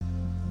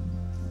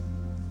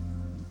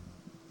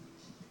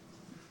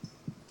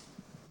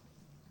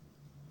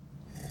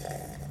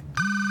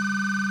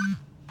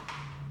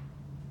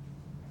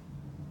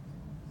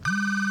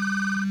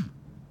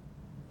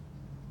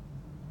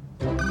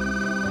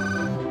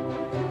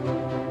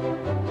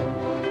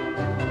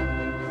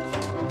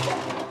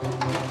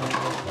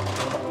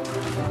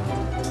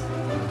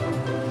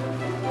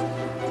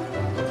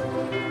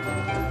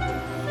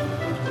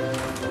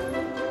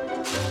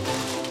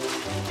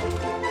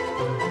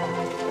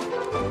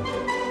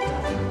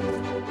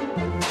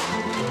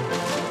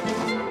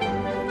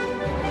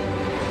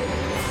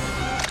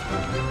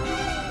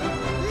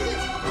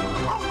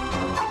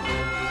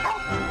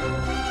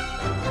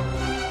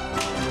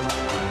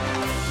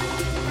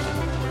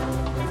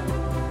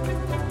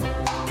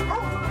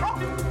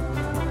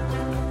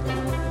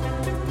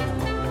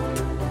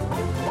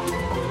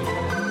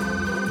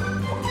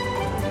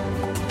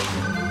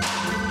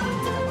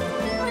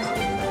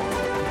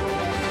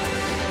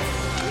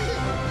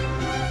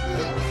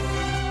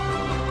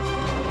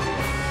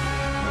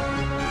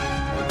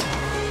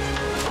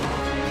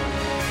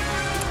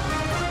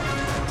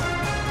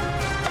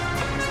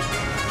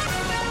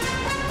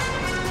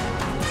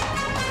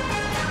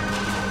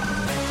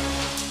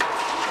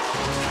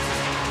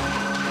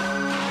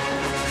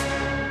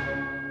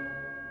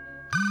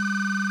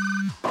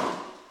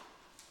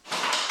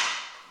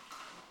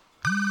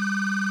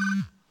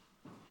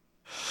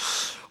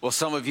Well,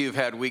 some of you have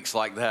had weeks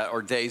like that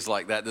or days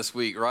like that this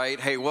week, right?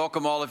 Hey,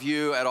 welcome all of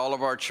you at all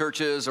of our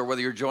churches or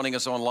whether you're joining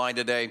us online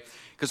today.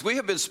 Because we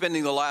have been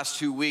spending the last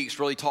 2 weeks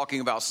really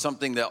talking about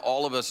something that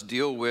all of us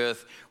deal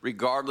with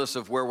regardless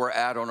of where we're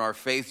at on our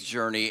faith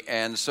journey.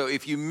 And so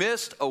if you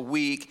missed a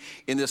week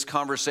in this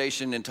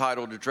conversation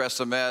entitled Address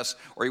a Mess,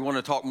 or you want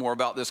to talk more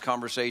about this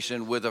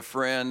conversation with a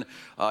friend,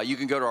 you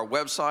can go to our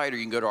website or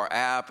you can go to our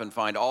app and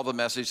find all the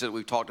message that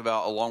we've talked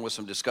about along with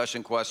some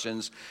discussion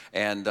questions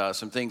and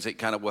some things that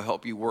kind of will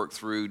help you work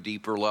through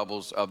deeper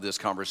levels of this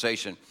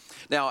conversation.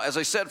 Now, as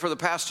I said, for the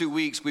past 2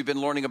 weeks, we've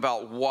been learning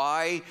about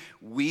why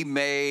we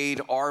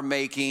made, are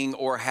making,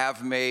 or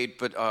have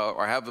made,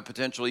 or have the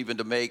potential even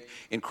to make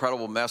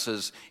incredible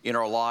messes in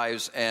our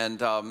lives.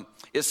 And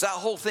it's that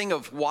whole thing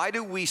of why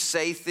do we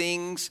say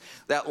things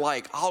that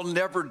like, I'll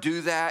never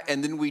do that,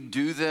 and then we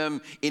do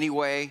them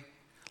anyway?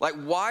 Like,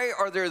 why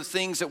are there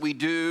things that we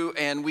do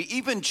and we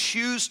even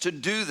choose to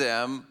do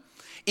them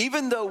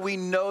even though we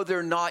know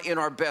they're not in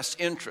our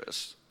best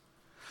interests?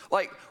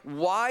 Like,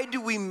 why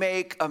do we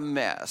make a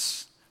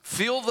mess,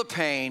 feel the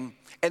pain,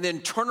 and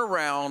then turn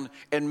around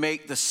and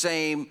make the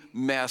same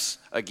mess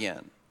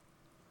again?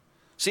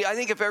 See, I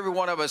think if every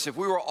one of us, if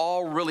we were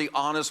all really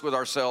honest with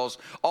ourselves,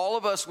 all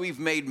of us, we've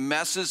made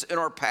messes in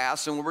our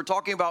past. And when we're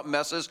talking about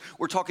messes,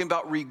 we're talking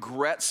about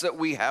regrets that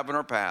we have in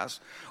our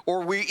past.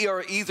 Or we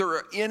are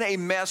either in a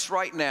mess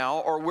right now,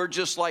 or we're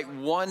just like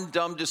one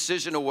dumb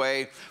decision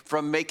away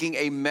from making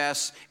a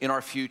mess in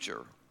our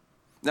future.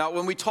 Now,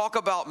 when we talk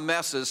about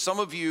messes, some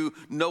of you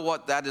know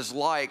what that is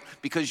like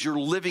because you're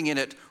living in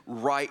it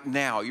right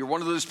now. You're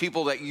one of those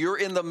people that you're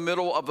in the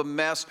middle of a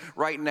mess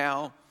right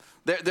now.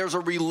 There's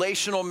a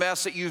relational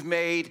mess that you've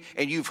made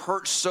and you've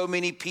hurt so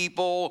many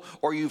people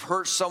or you've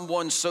hurt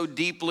someone so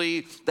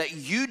deeply that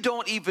you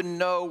don't even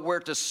know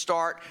where to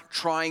start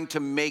trying to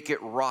make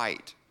it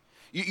right.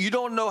 You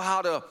don't know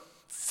how to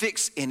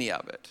fix any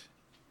of it.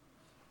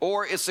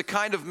 Or it's the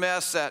kind of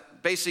mess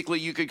that basically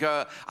you could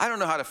go, I don't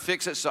know how to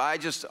fix it, so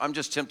I'm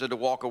just tempted to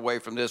walk away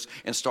from this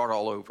and start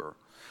all over.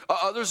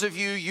 Others of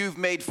you, you've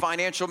made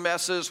financial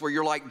messes where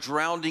you're like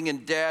drowning in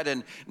debt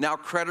and now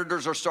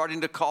creditors are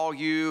starting to call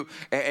you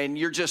and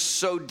you're just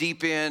so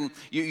deep in,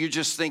 you're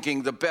just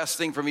thinking the best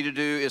thing for me to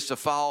do is to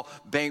file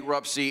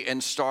bankruptcy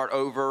and start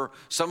over.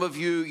 Some of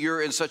you,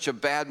 you're in such a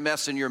bad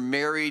mess in your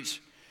marriage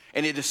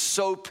and it is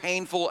so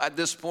painful at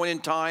this point in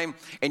time,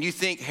 and you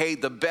think, hey,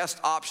 the best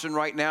option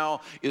right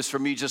now is for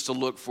me just to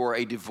look for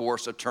a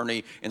divorce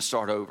attorney and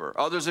start over.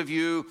 Others of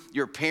you,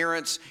 your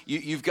parents,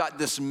 you've got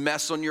this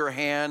mess on your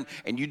hand,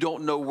 and you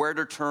don't know where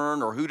to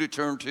turn or who to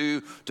turn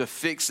to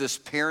fix this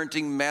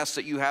parenting mess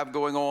that you have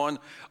going on.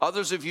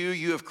 Others of you,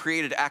 you have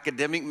created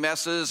academic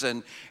messes,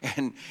 and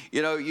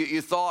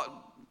you thought,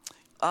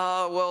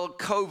 well,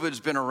 COVID's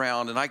been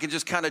around and I can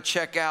just kind of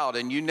check out,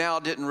 and you now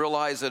didn't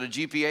realize that a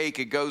GPA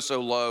could go so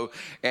low,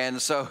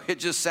 and so it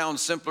just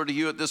sounds simpler to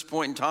you at this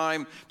point in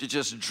time to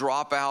just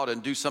drop out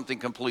and do something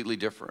completely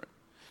different.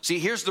 See,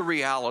 here's the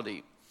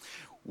reality.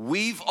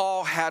 We've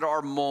all had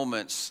our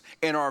moments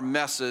and our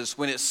messes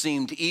when it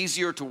seemed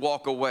easier to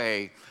walk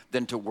away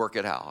than to work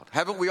it out.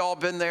 Haven't we all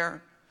been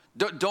there?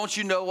 Don't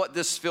you know what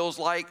this feels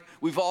like?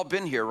 We've all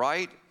been here,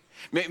 right?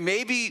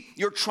 Maybe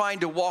you're trying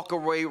to walk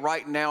away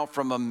right now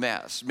from a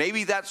mess.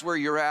 Maybe that's where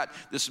you're at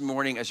this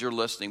morning as you're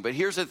listening. But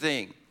here's the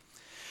thing.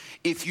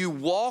 If you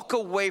walk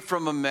away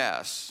from a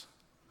mess,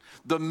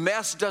 the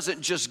mess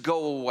doesn't just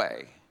go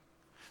away.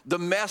 The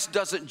mess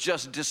doesn't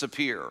just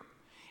disappear.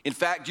 In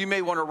fact, you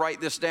may want to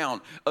write this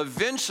down.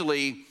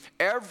 Eventually,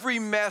 every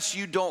mess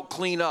you don't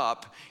clean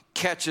up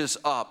catches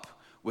up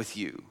with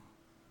you.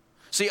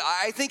 See,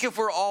 I think if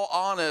we're all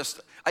honest,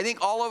 I think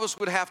all of us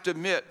would have to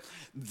admit,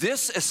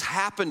 this has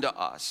happened to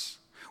us.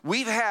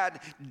 We've had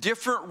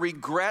different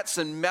regrets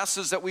and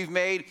messes that we've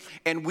made,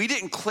 and we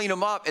didn't clean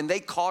them up, and they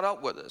caught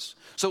up with us.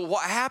 So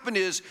what happened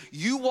is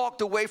you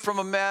walked away from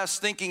a mess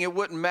thinking it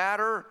wouldn't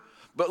matter,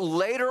 but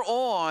later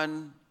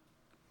on,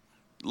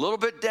 a little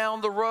bit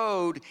down the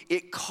road,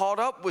 it caught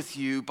up with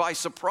you by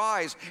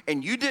surprise,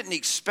 and you didn't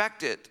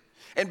expect it.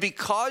 And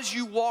because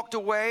you walked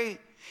away,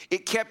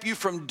 it kept you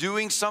from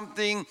doing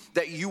something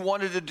that you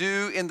wanted to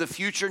do in the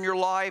future in your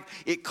life.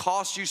 It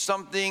cost you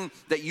something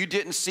that you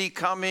didn't see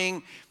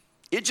coming.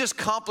 It just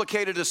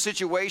complicated a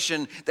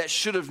situation that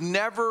should have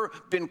never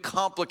been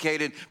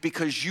complicated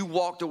because you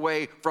walked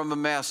away from a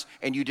mess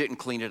and you didn't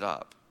clean it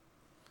up.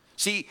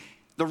 See,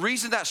 the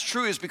reason that's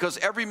true is because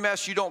every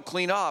mess you don't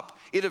clean up,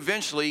 it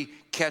eventually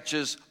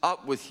catches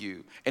up with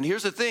you. And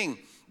here's the thing,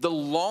 the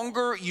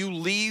longer you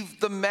leave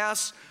the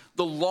mess,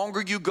 the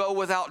longer you go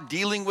without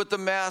dealing with the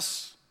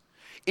mess,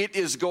 it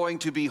is going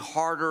to be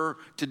harder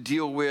to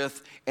deal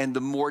with and the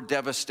more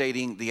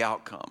devastating the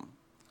outcome.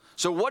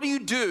 So what do you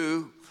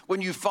do when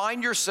you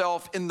find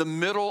yourself in the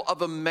middle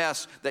of a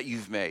mess that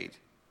you've made?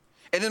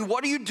 And then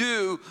what do you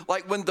do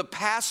like when the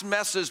past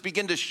messes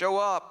begin to show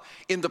up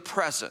in the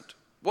present?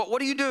 What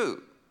do you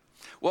do?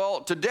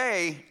 Well,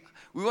 today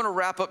we want to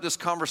wrap up this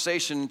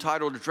conversation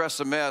entitled Address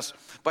a Mess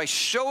by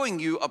showing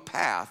you a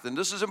path. And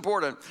this is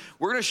important.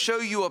 We're going to show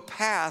you a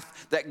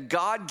path that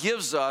God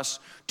gives us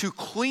to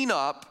clean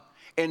up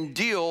and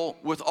deal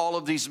with all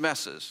of these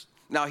messes.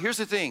 Now, here's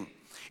the thing.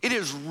 It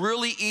is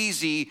really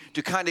easy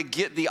to kind of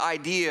get the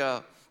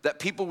idea that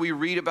people we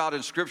read about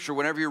in Scripture,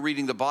 whenever you're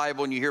reading the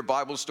Bible and you hear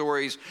Bible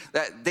stories,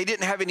 that they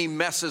didn't have any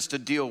messes to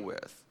deal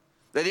with.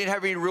 They didn't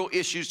have any real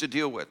issues to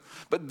deal with.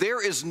 But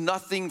there is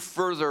nothing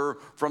further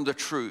from the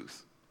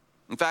truth.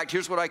 In fact,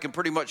 here's what I can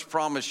pretty much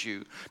promise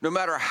you. No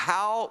matter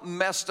how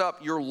messed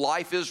up your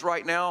life is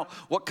right now,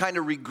 what kind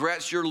of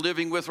regrets you're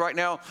living with right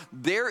now,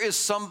 there is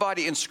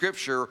somebody in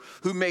Scripture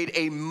who made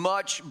a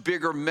much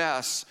bigger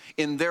mess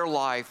in their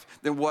life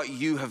than what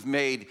you have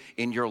made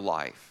in your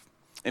life.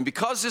 And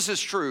because this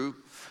is true,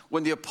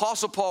 when the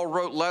Apostle Paul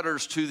wrote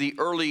letters to the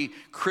early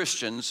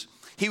Christians,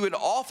 he would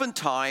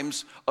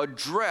oftentimes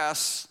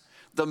address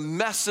the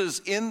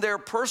messes in their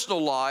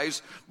personal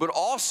lives, but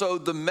also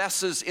the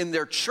messes in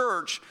their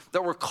church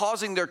that were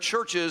causing their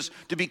churches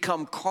to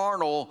become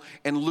carnal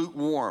and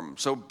lukewarm.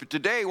 So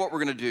today what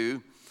we're going to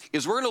do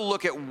is we're going to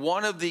look at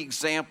one of the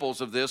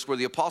examples of this where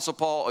the Apostle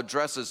Paul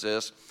addresses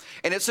this,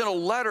 and it's in a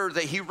letter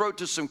that he wrote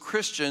to some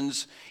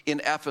Christians in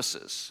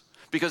Ephesus.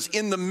 Because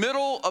in the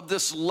middle of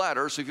this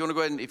letter, so if you want to go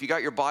ahead and, if you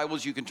got your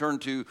Bibles, you can turn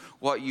to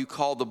what you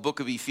call the book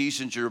of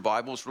Ephesians in your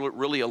Bible. It's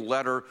really a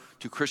letter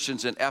to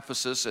Christians in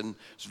Ephesus, and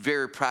it's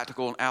very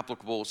practical and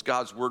applicable. It's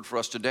God's word for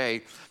us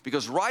today.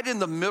 Because right in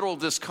the middle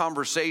of this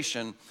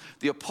conversation,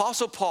 the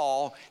Apostle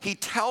Paul, he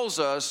tells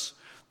us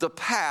the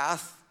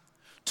path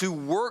to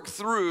work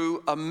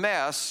through a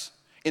mess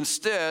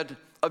instead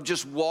of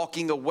just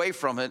walking away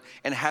from it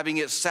and having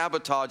it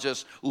sabotage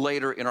us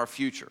later in our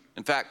future.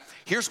 In fact,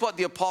 here's what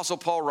the Apostle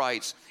Paul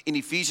writes in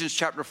Ephesians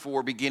chapter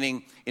 4,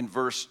 beginning in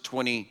verse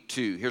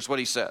 22. Here's what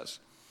he says.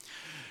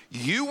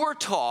 You were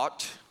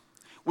taught,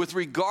 with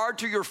regard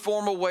to your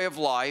former way of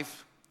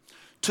life,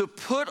 to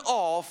put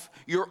off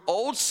your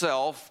old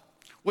self,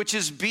 which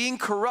is being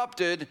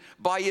corrupted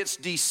by its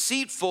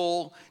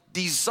deceitful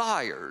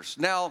desires.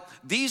 Now,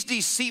 these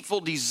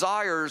deceitful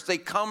desires, they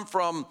come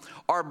from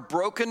our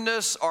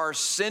brokenness, our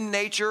sin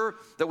nature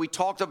that we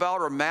talked about,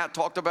 or Matt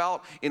talked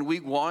about in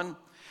week 1.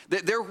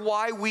 They're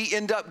why we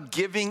end up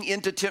giving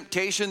into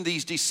temptation,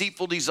 these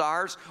deceitful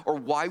desires, or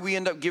why we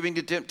end up giving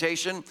to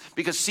temptation.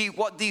 Because see,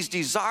 what these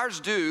desires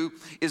do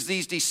is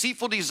these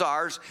deceitful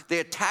desires, they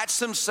attach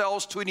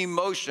themselves to an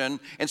emotion.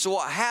 And so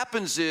what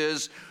happens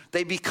is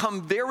they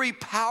become very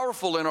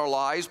powerful in our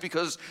lives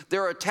because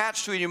they're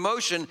attached to an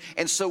emotion.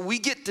 And so we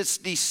get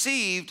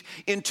deceived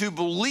into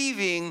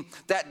believing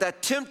that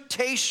that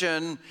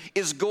temptation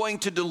is going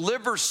to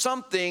deliver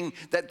something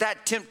that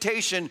that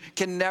temptation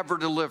can never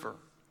deliver.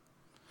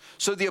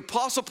 So the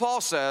Apostle Paul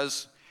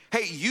says,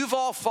 hey, you've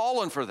all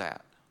fallen for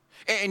that.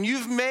 And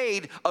you've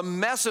made a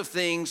mess of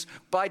things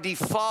by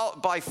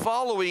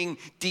following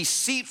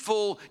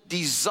deceitful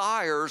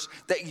desires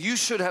that you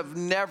should have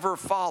never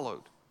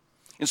followed.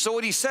 And so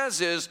what he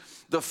says is,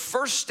 the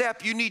first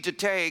step you need to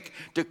take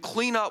to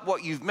clean up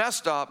what you've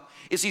messed up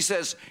is, he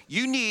says,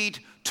 you need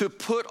to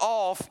put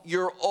off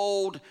your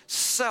old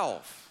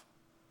self.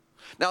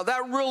 Now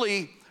that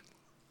really,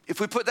 if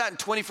we put that in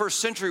 21st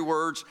century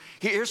words,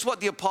 here's what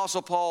the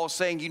Apostle Paul is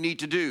saying you need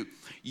to do.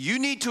 You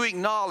need to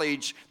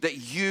acknowledge that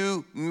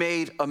you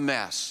made a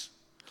mess.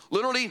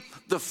 Literally,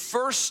 the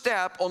first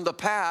step on the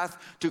path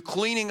to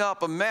cleaning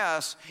up a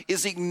mess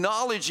is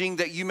acknowledging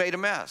that you made a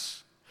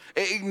mess.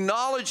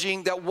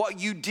 Acknowledging that what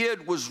you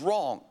did was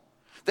wrong,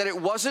 that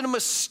it wasn't a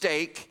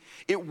mistake,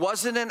 it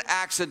wasn't an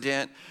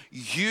accident.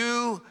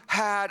 You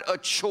had a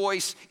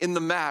choice in the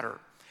matter.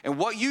 And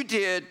what you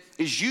did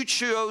is you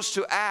chose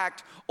to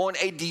act on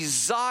a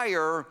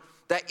desire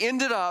that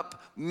ended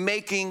up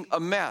making a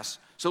mess.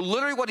 So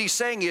literally what he's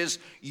saying is,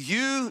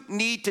 you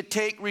need to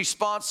take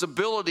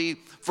responsibility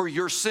for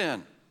your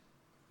sin.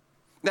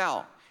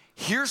 Now,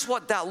 here's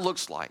what that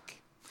looks like.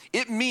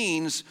 It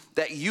means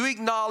that you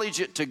acknowledge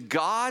it to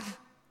God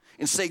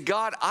and say,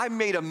 God, I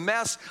made a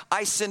mess.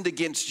 I sinned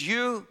against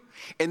you.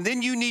 And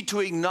then you need to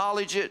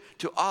acknowledge it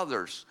to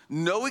others.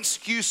 No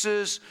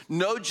excuses,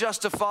 no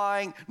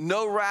justifying,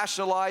 no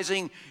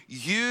rationalizing.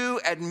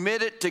 You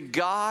admit it to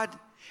God,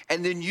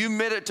 and then you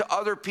admit it to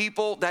other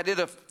people that it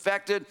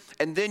affected,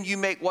 and then you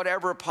make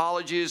whatever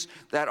apologies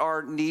that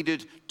are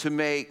needed to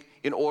make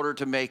in order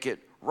to make it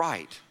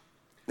right.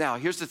 Now,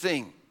 here's the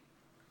thing.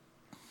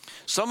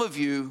 Some of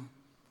you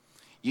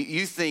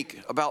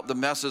think about the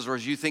messes, or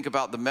as you think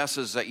about the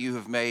messes that you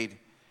have made,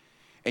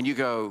 and you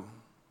go,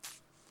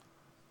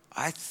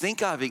 I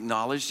think I've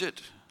acknowledged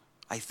it.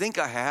 I think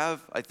I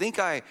have. I think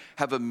I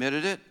have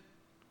admitted it.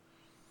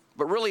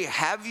 But really,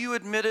 have you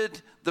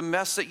admitted the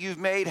mess that you've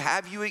made?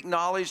 Have you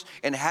acknowledged,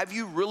 and have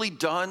you really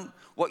done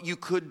what you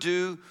could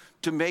do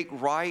to make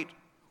right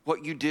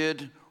what you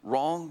did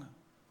wrong?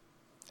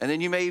 And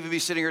then you may even be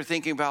sitting here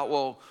thinking about,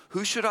 well,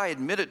 who should I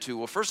admit it to?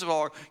 Well, first of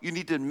all, you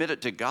need to admit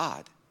it to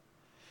God.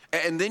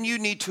 And then you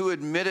need to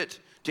admit it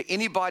to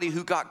anybody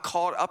who got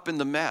caught up in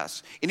the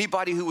mess,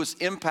 anybody who was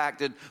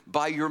impacted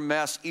by your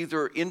mess,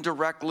 either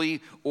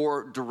indirectly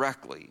or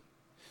directly.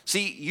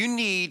 See, you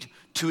need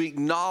to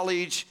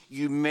acknowledge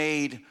you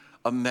made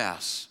a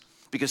mess.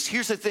 Because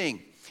here's the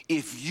thing,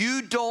 if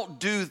you don't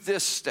do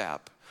this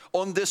step,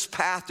 on this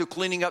path to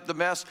cleaning up the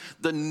mess,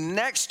 the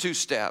next two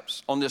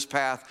steps on this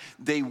path,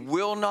 they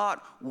will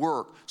not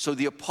work. So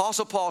the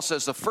Apostle Paul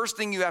says the first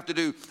thing you have to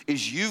do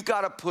is you've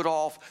got to put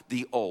off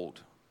the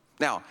old.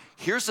 Now,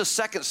 here's the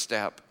second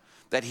step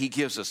that he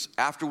gives us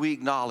after we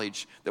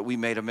acknowledge that we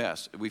made a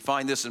mess. We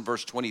find this in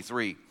verse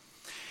 23.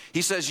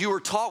 He says, you were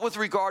taught with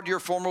regard to your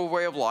former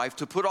way of life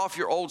to put off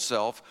your old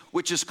self,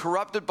 which is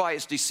corrupted by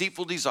its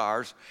deceitful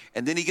desires.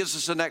 And then he gives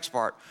us the next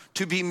part,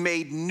 to be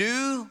made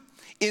new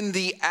in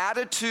the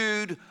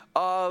attitude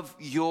of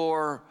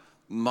your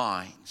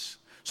minds.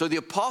 So the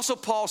Apostle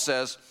Paul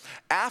says,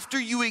 after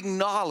you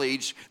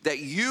acknowledge that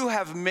you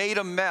have made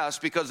a mess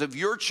because of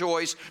your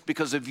choice,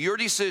 because of your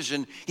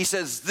decision, he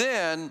says,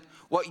 then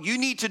what you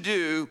need to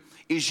do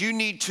is you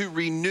need to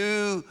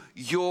renew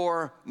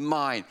your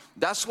mind.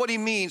 That's what he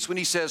means when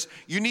he says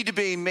you need to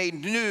be made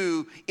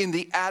new in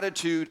the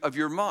attitude of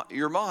your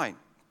mind.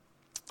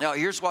 Now,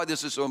 here's why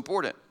this is so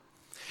important.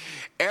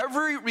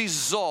 Every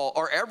result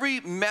or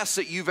every mess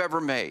that you've ever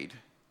made,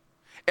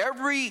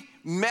 every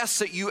mess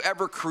that you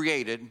ever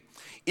created,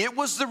 it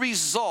was the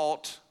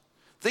result,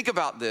 think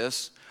about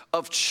this,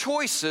 of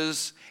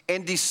choices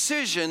and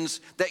decisions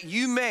that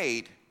you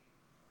made.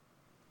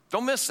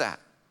 Don't miss that.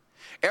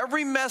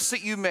 Every mess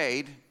that you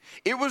made,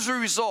 it was a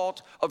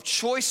result of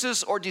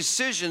choices or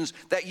decisions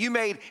that you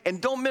made. And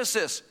don't miss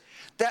this,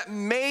 that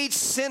made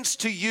sense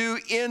to you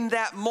in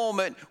that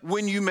moment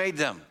when you made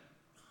them.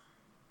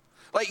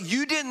 Like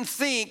you didn't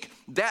think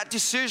that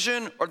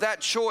decision or that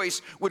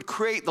choice would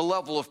create the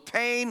level of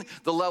pain,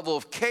 the level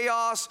of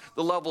chaos,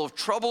 the level of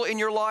trouble in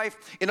your life.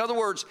 In other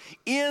words,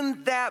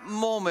 in that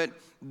moment,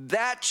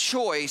 that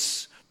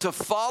choice to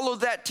follow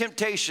that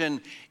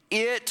temptation,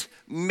 it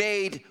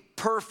made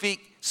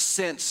perfect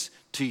sense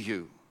to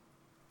you.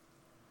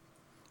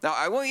 Now,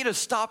 I want you to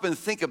stop and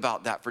think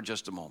about that for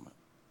just a moment,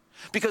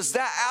 because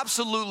that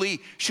absolutely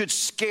should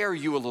scare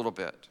you a little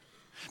bit.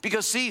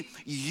 Because see,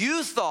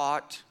 you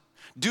thought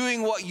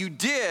doing what you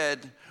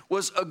did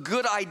was a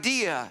good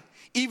idea,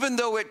 even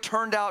though it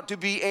turned out to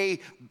be a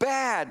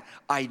bad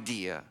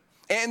idea.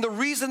 And the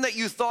reason that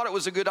you thought it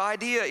was a good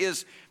idea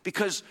is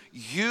because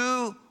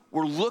you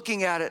were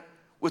looking at it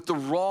with the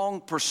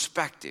wrong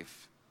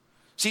perspective.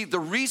 See, the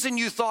reason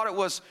you thought it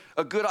was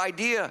a good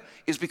idea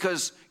is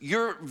because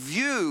your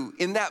view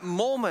in that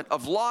moment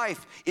of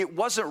life, it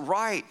wasn't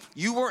right.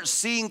 You weren't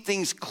seeing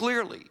things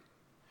clearly.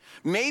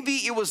 Maybe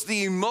it was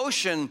the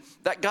emotion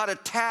that got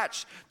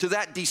attached to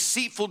that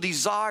deceitful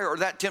desire or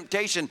that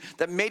temptation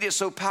that made it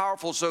so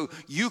powerful, so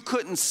you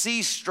couldn't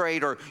see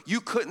straight or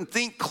you couldn't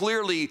think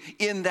clearly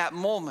in that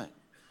moment.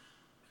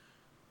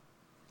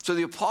 So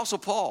the Apostle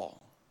Paul,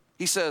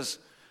 he says,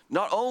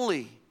 not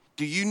only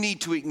do you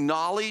need to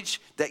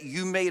acknowledge that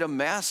you made a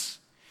mess,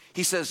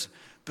 he says,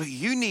 but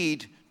you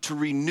need to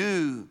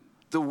renew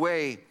the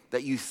way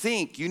that you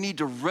think. You need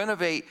to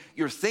renovate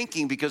your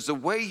thinking, because the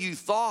way you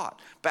thought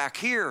back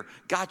here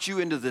got you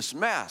into this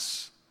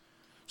mess.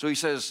 So he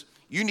says,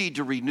 you need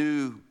to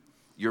renew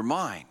your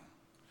mind.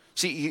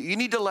 See, you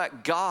need to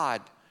let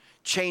God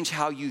change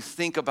how you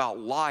think about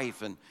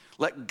life, and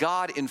let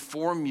God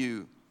inform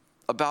you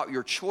about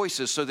your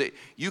choices so that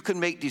you can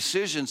make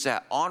decisions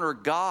that honor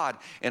God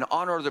and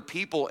honor other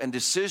people, and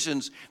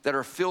decisions that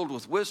are filled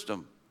with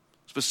wisdom.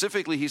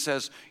 Specifically, he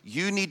says,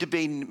 you need to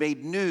be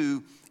made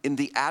new in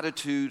the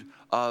attitude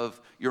of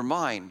your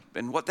mind.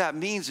 And what that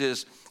means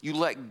is you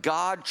let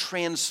God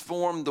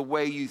transform the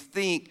way you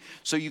think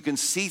so you can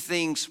see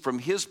things from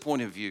his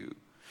point of view.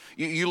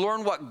 You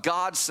learn what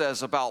God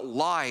says about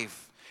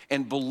life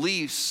and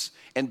beliefs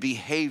and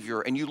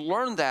behavior, and you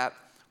learn that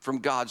from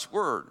God's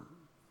word.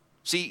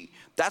 See,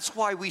 that's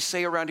why we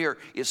say around here,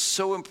 it's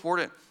so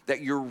important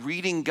that you're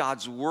reading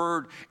God's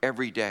word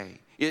every day.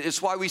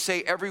 It's why we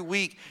say every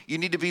week you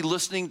need to be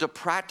listening to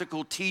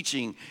practical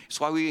teaching.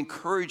 It's why we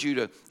encourage you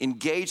to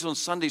engage on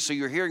Sunday so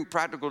you're hearing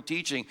practical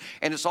teaching.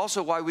 And it's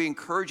also why we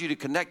encourage you to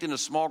connect in a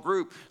small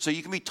group so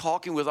you can be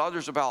talking with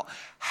others about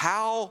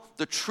how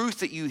the truth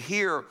that you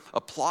hear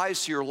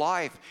applies to your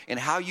life and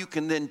how you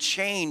can then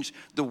change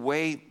the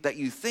way that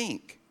you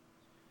think.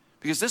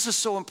 Because this is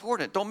so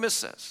important. Don't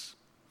miss this.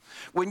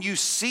 When you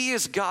see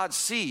as God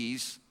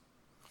sees,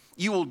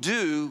 you will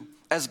do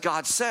as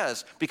God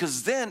says,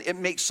 because then it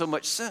makes so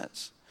much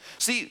sense.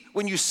 See,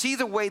 when you see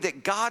the way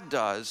that God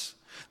does,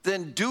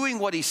 then doing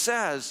what he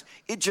says,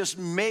 it just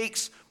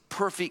makes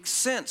perfect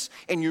sense,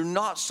 and you're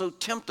not so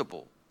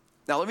temptable.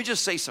 Now, let me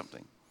just say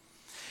something.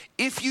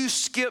 If you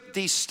skip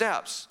these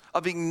steps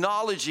of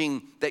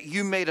acknowledging that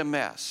you made a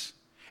mess,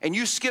 and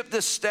you skip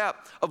this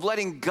step of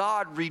letting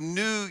God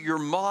renew your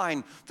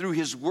mind through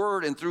his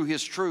word and through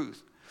his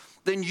truth,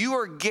 then you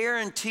are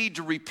guaranteed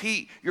to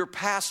repeat your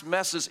past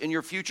messes in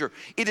your future.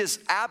 It is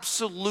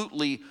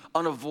absolutely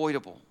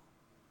unavoidable.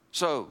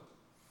 So,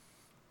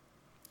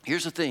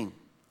 here's the thing.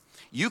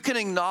 You can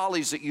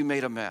acknowledge that you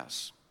made a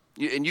mess,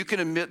 and you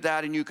can admit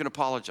that, and you can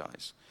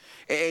apologize.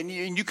 And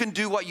you can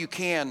do what you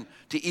can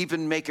to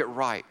even make it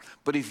right.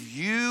 But if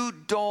you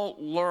don't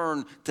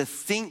learn to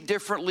think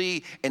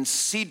differently and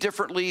see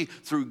differently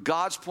through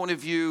God's point of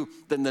view,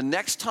 then the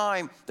next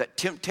time that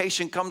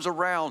temptation comes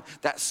around,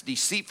 that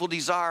deceitful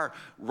desire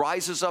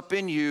rises up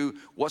in you,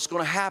 what's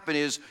going to happen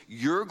is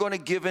you're going to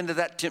give into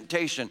that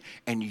temptation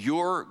and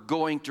you're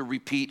going to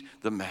repeat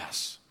the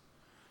mess.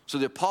 So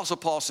the Apostle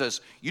Paul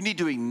says, you need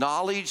to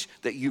acknowledge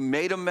that you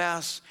made a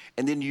mess,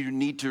 and then you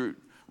need to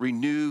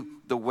renew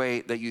the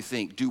way that you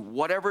think. Do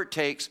whatever it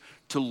takes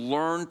to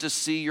learn to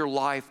see your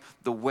life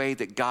the way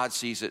that God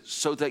sees it,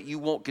 so that you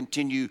won't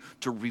continue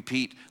to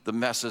repeat the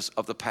messes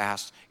of the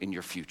past in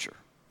your future.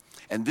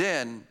 And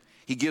then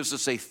he gives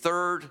us a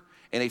third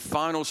and a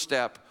final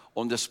step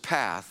on this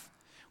path.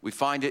 We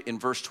find it in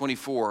verse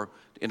 24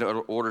 in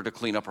order to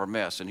clean up our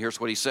mess. And here's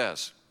what he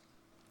says.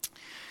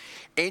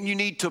 And you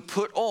need to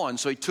put on.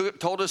 So he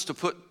told us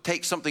to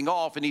take something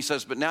off, and he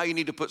says, but now you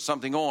need to put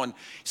something on. He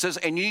says,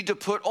 and you need to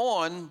put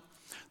on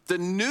the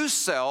new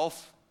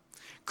self,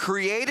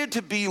 created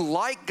to be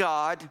like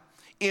God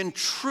in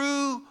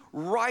true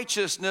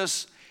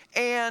righteousness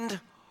and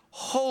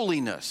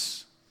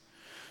holiness.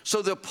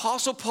 So the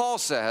Apostle Paul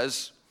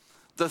says,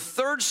 the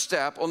third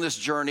step on this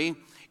journey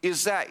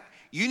is that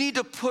you need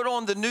to put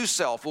on the new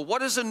self. Well,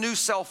 what does a new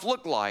self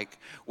look like?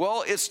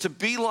 Well, it's to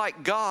be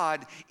like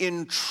God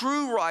in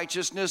true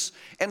righteousness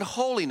and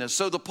holiness.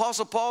 So the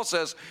Apostle Paul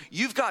says,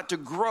 you've got to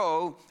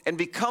grow and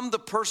become the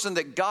person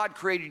that God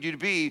created you to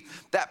be,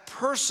 that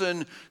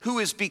person who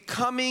is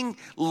becoming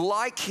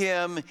like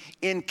him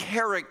in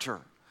character.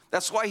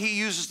 That's why he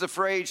uses the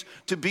phrase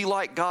to be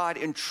like God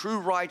in true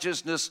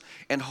righteousness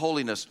and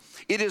holiness.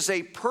 It is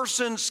a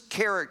person's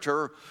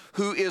character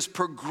who is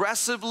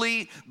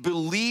progressively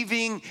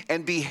believing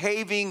and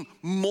behaving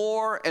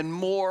more and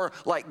more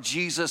like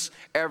Jesus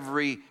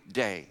every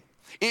day.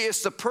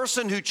 It's the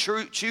person who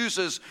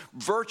chooses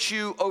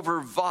virtue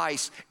over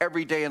vice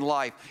every day in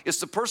life.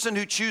 It's the person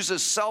who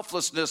chooses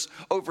selflessness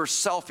over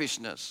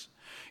selfishness.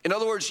 In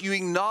other words, you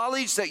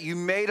acknowledge that you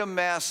made a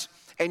mess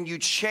and you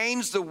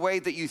change the way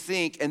that you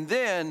think, and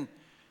then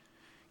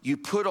you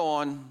put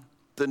on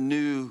the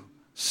new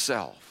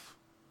self.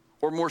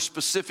 Or more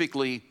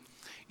specifically,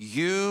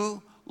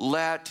 you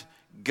let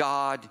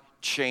God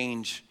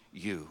change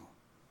you.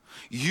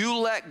 You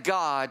let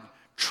God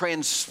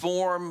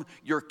transform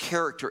your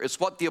character. It's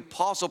what the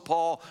Apostle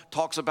Paul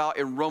talks about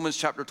in Romans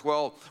chapter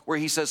 12, where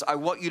he says, I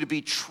want you to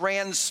be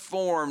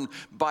transformed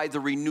by the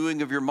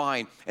renewing of your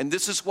mind. And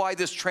this is why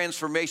this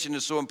transformation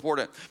is so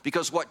important,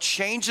 because what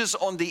changes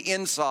on the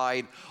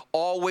inside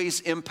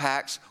always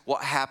impacts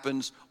what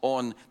happens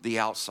on the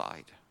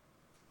outside.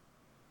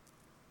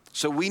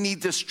 So we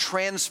need this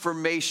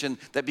transformation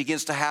that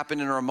begins to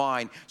happen in our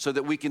mind so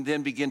that we can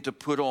then begin to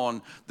put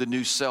on the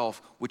new self,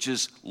 which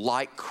is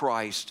like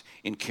Christ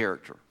in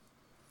character.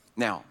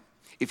 Now,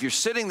 if you're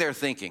sitting there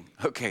thinking,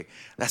 okay,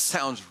 that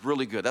sounds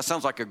really good. That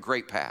sounds like a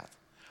great path,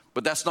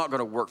 but that's not going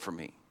to work for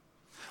me.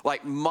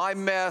 Like, my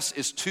mess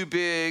is too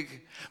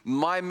big.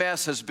 My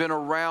mess has been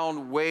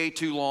around way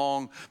too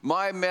long.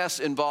 My mess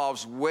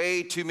involves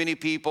way too many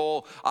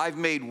people. I've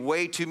made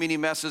way too many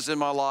messes in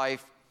my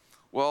life.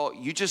 Well,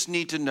 you just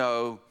need to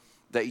know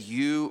that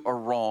you are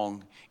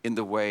wrong in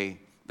the way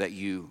that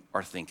you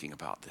are thinking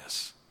about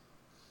this.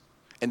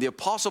 And the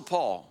Apostle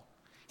Paul,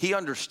 he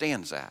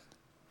understands that.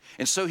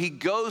 And so he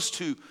goes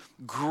to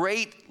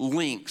great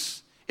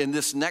lengths in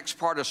this next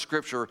part of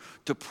Scripture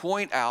to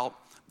point out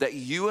that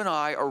you and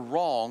I are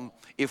wrong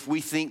if we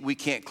think we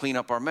can't clean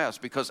up our mess.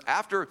 Because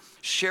after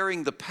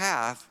sharing the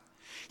path,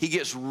 he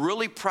gets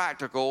really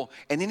practical,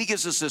 and then he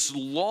gives us this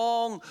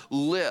long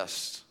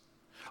list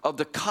of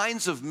the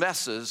kinds of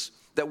messes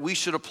that we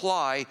should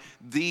apply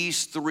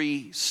these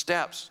 3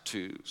 steps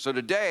to. So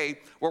today,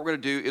 what we're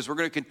going to do is we're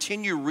going to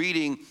continue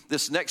reading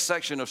this next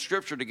section of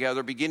Scripture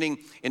together, beginning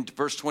in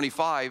verse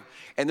 25,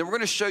 and then we're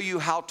going to show you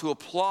how to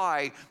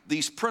apply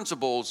these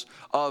principles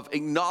of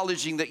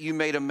acknowledging that you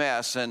made a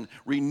mess and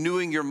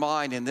renewing your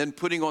mind and then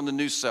putting on the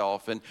new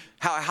self, and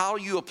how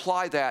you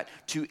apply that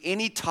to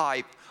any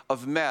type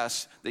of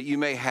mess that you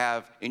may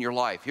have in your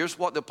life. Here's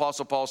what the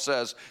Apostle Paul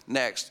says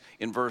next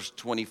in verse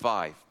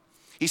 25.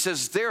 He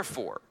says,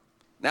 therefore,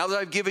 now that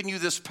I've given you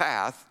this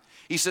path,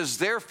 he says,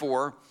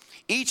 therefore,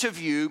 each of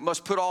you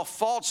must put off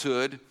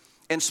falsehood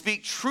and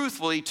speak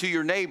truthfully to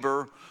your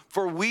neighbor,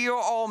 for we are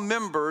all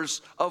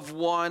members of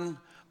one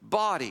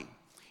body.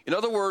 In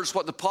other words,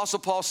 what the Apostle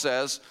Paul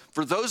says,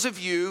 for those of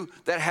you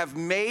that have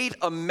made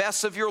a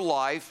mess of your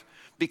life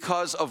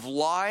because of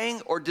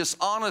lying or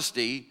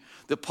dishonesty,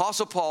 the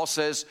Apostle Paul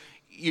says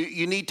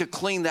you need to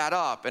clean that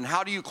up. And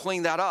how do you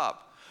clean that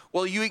up?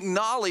 Well, you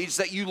acknowledge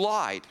that you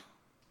lied.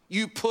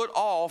 You put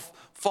off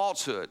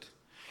falsehood.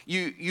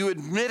 You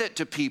admit it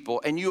to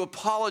people, and you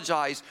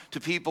apologize to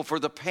people for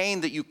the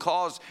pain that you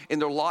caused in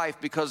their life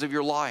because of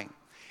your lying.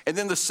 And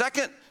then the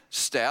second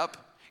step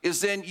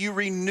is then you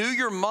renew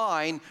your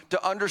mind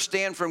to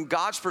understand from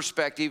God's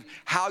perspective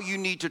how you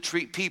need to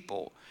treat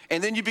people.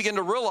 And then you begin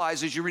to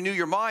realize as you renew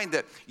your mind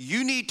that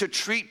you need to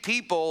treat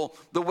people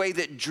the way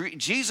that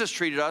Jesus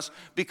treated us,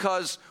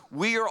 because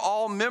we are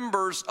all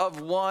members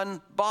of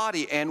one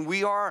body and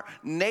we are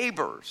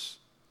neighbors.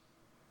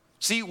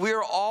 See,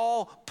 we're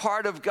all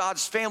part of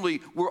God's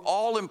family. We're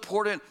all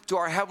important to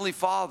our Heavenly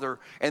Father.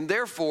 And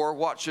therefore,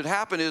 what should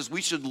happen is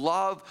we should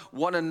love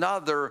one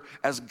another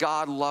as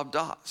God loved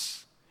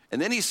us. And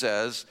then he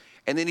says,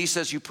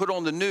 you put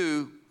on the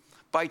new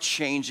by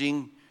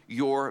changing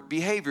your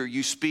behavior.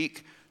 You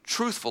speak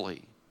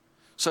truthfully.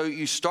 So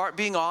you start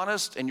being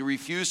honest and you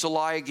refuse to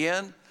lie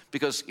again,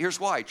 because here's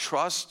why.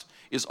 Trust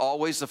is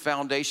always the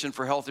foundation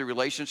for healthy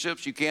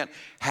relationships. You can't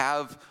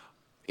have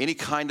any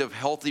kind of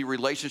healthy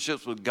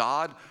relationships with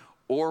God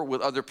or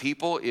with other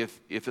people if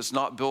it's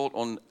not built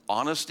on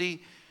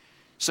honesty.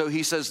 So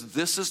he says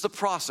this is the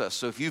process.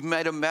 So if you've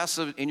made a mess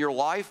in your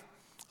life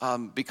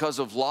because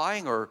of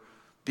lying or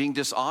being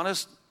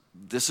dishonest,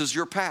 this is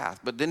your path.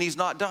 But then he's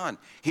not done.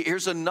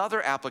 Here's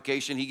another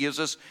application he gives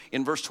us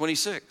in verse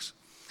 26.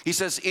 He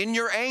says, in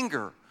your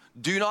anger,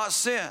 do not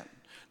sin.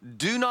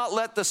 Do not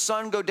let the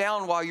sun go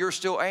down while you're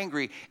still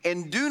angry,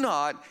 and do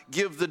not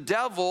give the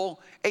devil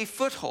a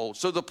foothold.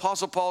 So the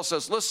Apostle Paul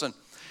says, listen,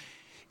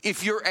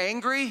 if you're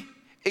angry,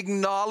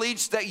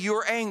 acknowledge that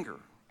you're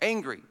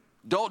angry.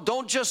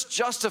 Don't just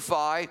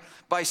justify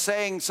by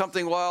saying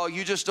something, well,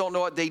 you just don't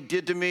know what they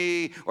did to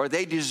me, or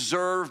they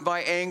deserve my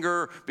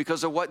anger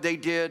because of what they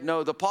did.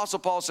 No, the Apostle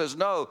Paul says,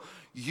 no,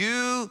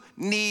 you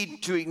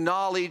need to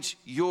acknowledge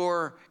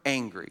you're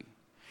angry.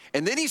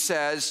 And then he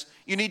says,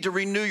 you need to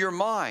renew your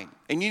mind.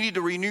 And you need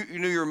to renew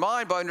your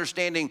mind by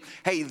understanding,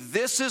 hey,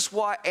 this is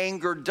what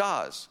anger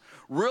does.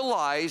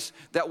 Realize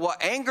that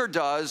what anger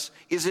does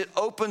is it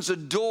opens a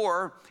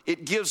door,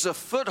 it gives a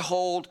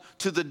foothold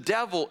to the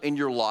devil in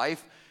your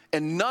life,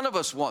 and none of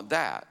us want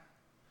that.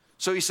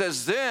 So he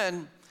says,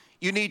 then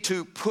you need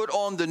to put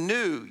on the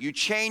new. You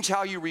change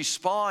how you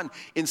respond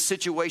in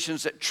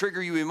situations that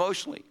trigger you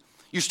emotionally.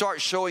 You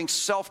start showing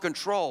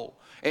self-control.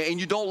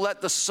 And you don't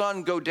let the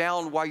sun go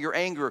down while you're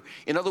angry.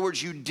 In other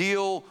words, you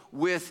deal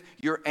with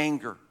your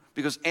anger,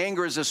 because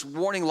anger is this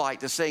warning light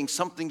that's saying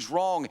something's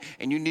wrong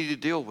and you need to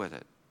deal with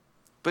it.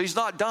 But he's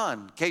not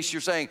done. In case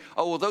you're saying,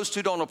 oh, well, those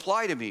two don't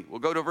apply to me. We'll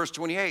go to verse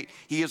 28.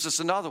 He gives us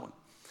another one.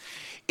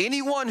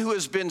 Anyone who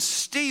has been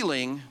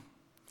stealing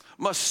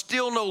must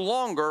steal no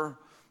longer,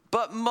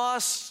 but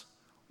must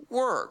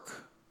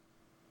work.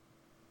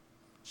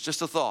 It's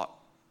just a thought.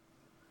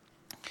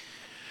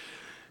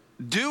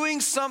 Doing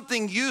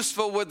something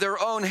useful with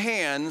their own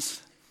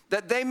hands,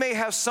 that they may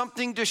have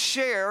something to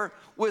share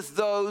with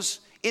those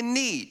in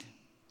need.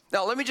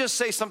 Now, let me just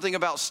say something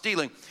about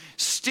stealing.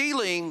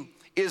 Stealing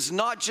is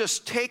not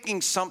just taking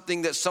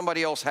something that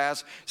somebody else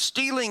has.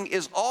 Stealing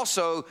is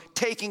also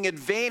taking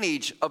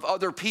advantage of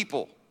other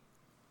people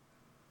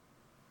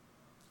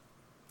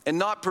and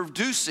not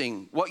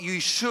producing what you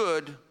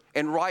should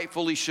and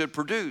rightfully should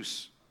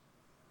produce.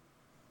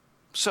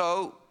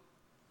 So,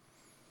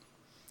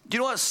 do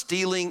you know what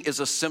stealing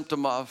is a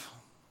symptom of?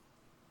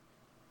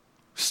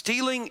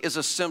 Stealing is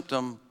a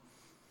symptom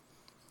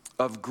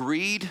of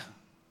greed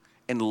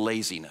and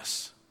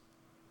laziness.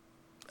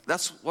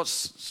 That's what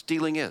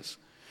stealing is.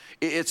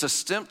 It's a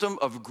symptom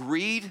of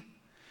greed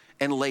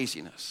and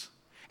laziness.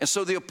 And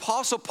so the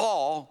Apostle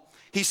Paul,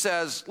 he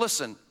says,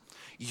 listen,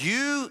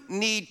 you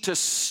need to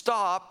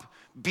stop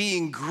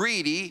being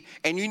greedy,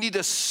 and you need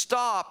to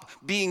stop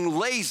being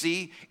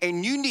lazy,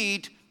 and you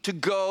need to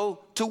go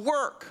to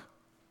work.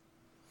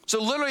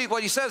 So literally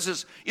what he says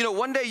is,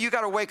 one day you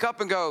got to wake up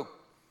and go,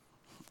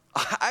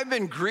 I've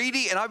been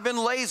greedy and I've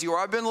been lazy, or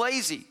I've been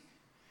lazy.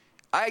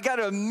 I got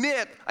to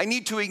admit, I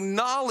need to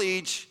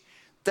acknowledge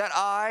that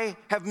I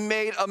have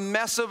made a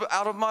mess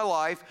out of my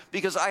life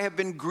because I have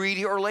been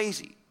greedy or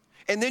lazy.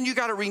 And then you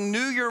got to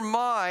renew your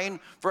mind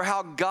for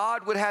how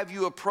God would have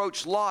you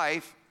approach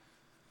life.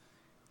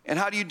 And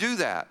how do you do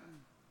that?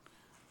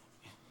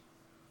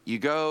 You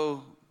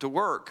go to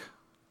work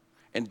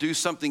and do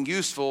something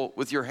useful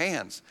with your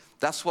hands.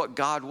 That's what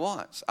God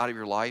wants out of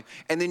your life.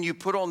 And then you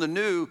put on the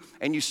new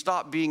and you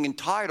stop being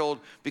entitled,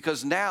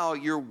 because now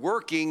you're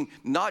working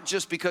not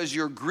just because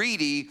you're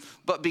greedy,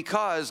 but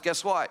because,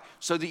 guess what?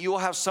 So that you will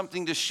have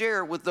something to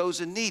share with those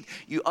in need.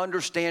 You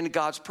understand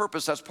God's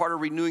purpose. That's part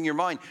of renewing your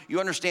mind. You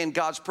understand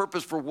God's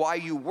purpose for why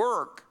you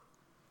work.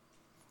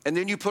 And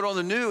then you put on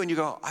the new and you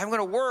go, I'm going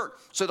to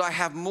work so that I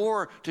have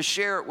more to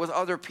share with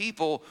other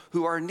people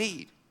who are in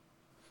need.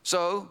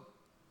 So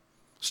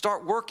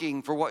start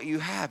working for what you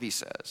have, he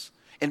says.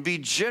 And be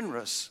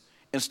generous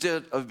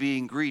instead of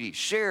being greedy.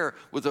 Share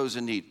with those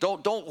in need.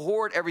 Don't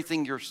hoard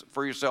everything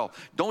for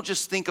yourself. Don't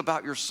just think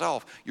about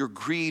yourself. Your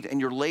greed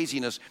and your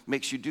laziness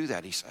makes you do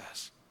that, he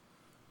says.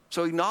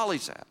 So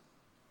acknowledge that.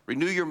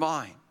 Renew your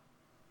mind.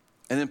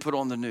 And then put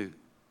on the new.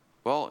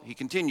 Well, he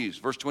continues,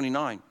 verse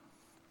 29.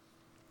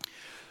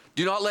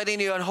 Do not let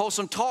any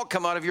unwholesome talk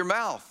come out of your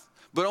mouth,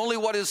 but only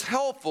what is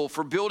helpful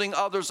for building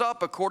others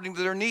up according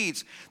to their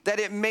needs, that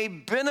it may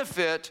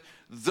benefit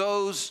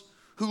those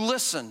who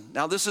listen.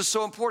 Now, this is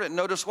so important.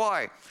 Notice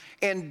why.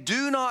 And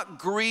do not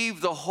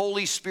grieve the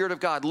Holy Spirit of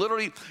God.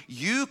 Literally,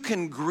 you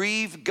can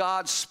grieve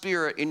God's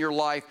Spirit in your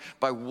life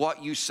by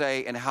what you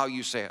say and how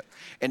you say it.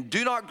 And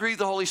do not grieve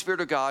the Holy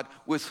Spirit of God,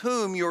 with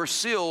whom you're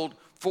sealed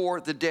for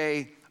the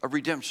day of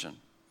redemption.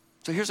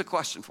 So here's a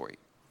question for you.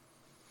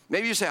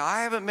 Maybe you say,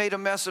 I haven't made a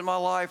mess in my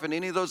life in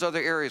any of those other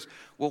areas.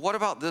 Well, what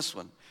about this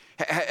one?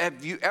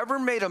 Have you ever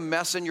made a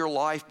mess in your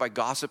life by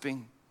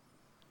gossiping?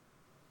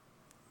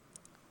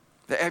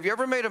 Have you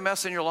ever made a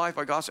mess in your life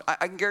by gossip?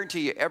 I can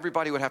guarantee you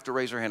everybody would have to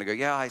raise their hand and go,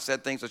 yeah, I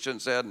said things I shouldn't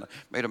have said and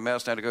made a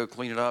mess and I had to go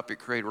clean it up. It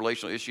created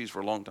relational issues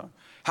for a long time.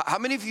 How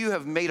many of you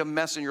have made a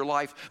mess in your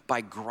life by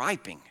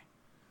griping?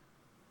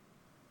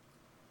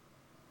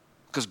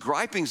 Because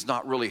griping's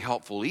not really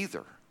helpful either.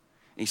 And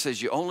he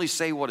says you only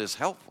say what is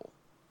helpful.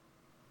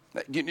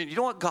 You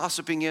know what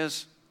gossiping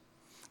is?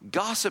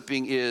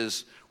 Gossiping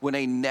is when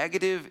a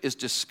negative is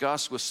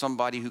discussed with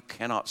somebody who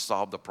cannot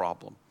solve the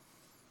problem.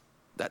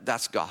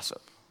 That's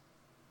gossip.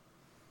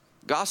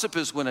 Gossip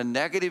is when a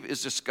negative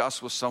is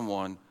discussed with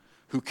someone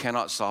who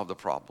cannot solve the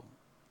problem.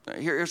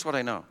 Here's what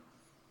I know.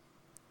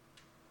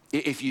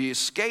 If you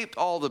escaped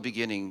all the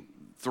beginning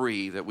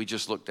 3 that we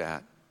just looked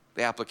at,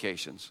 the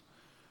applications,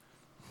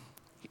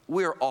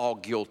 we're all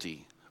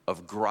guilty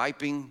of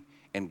griping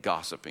and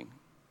gossiping.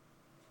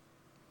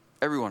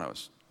 Every one of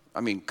us.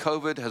 I mean,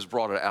 COVID has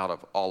brought it out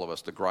of all of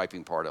us, the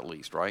griping part at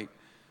least, right?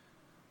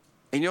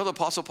 And you know what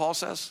the Apostle Paul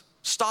says?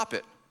 Stop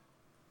it.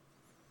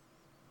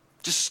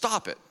 Just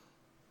stop it.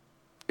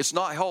 It's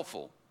not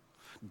helpful.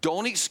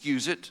 Don't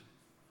excuse it.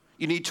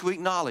 You need to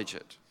acknowledge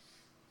it.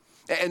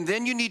 And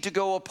then you need to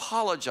go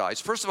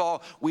apologize. First of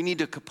all, we need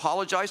to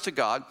apologize to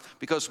God,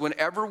 because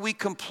whenever we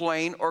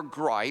complain or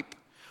gripe,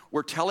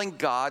 we're telling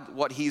God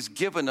what he's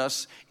given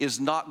us is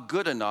not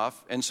good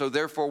enough, and so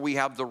therefore we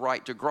have the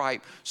right to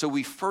gripe. So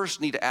we first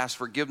need to ask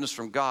forgiveness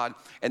from God,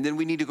 and then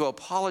we need to go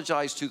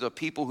apologize to the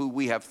people who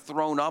we have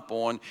thrown up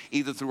on,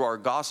 either through our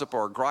gossip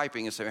or our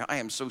griping, and say, I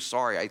am so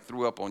sorry I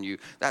threw up on you.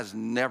 That's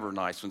never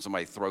nice when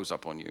somebody throws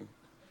up on you.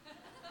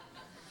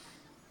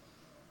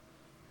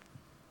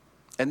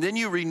 And then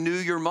you renew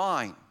your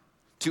mind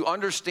to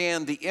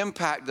understand the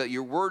impact that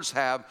your words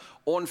have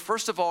on,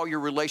 first of all, your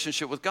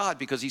relationship with God,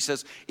 because he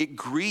says it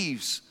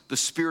grieves the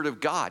Spirit of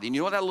God. And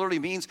you know what that literally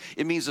means?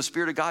 It means the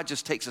Spirit of God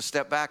just takes a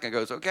step back and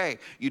goes, okay,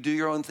 you do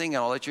your own thing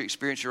and I'll let you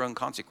experience your own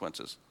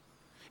consequences.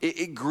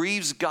 It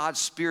grieves God's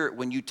Spirit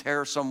when you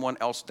tear someone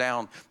else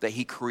down that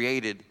he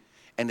created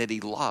and that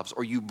he loves,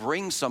 or you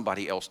bring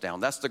somebody else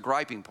down. That's the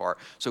griping part.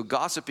 So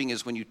gossiping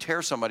is when you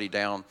tear somebody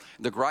down.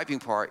 The griping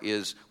part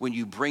is when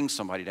you bring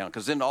somebody down,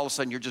 because then all of a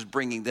sudden you're just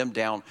bringing them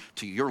down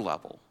to your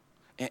level.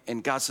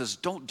 And God says,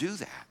 don't do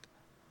that.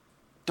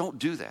 Don't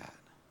do that.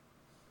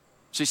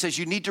 So he says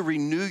you need to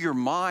renew your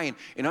mind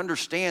and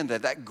understand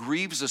that that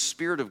grieves the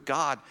Spirit of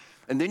God.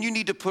 And then you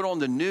need to put on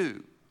the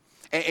new.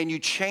 And you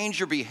change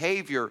your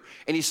behavior.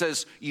 And he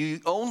says you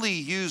only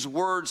use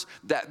words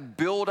that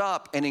build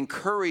up and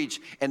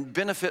encourage and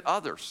benefit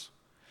others.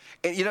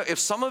 And you know, if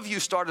some of you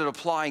started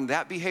applying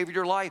that behavior to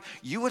your life,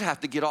 you would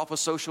have to get off of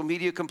social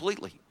media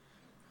completely.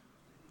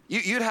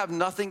 You'd have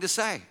nothing to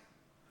say.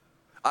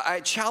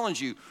 I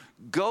challenge you,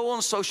 go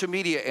on social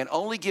media and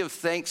only give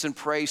thanks and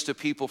praise to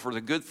people for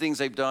the good things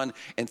they've done,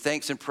 and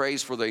thanks and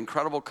praise for the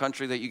incredible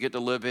country that you get to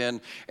live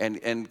in,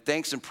 and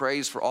thanks and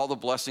praise for all the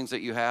blessings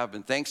that you have,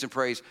 and thanks and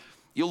praise.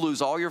 You'll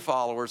lose all your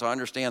followers, I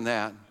understand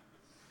that.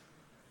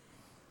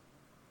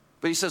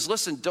 But he says,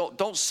 listen,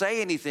 don't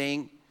say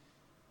anything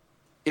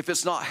if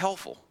it's not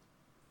helpful.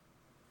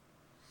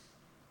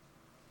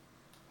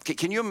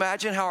 Can you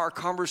imagine how our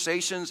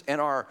conversations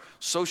and our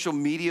social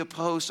media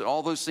posts and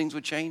all those things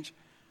would change?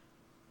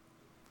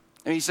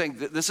 And he's saying,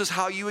 this is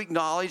how you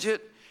acknowledge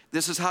it.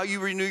 This is how you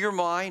renew your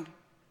mind.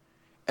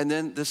 And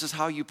then this is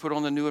how you put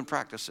on the new and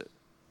practice it.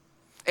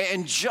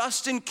 And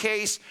just in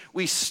case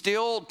we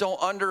still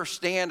don't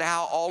understand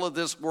how all of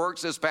this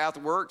works, this path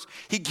works,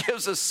 he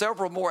gives us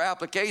several more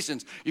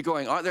applications. You're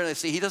going, aren't there? And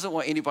see, he doesn't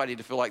want anybody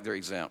to feel like they're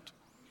exempt.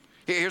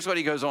 Here's what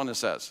he goes on and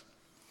says.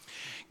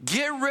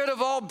 Get rid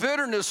of all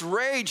bitterness,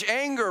 rage,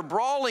 anger,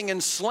 brawling,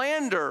 and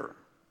slander,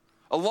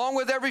 along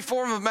with every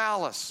form of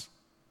malice.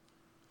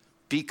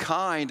 Be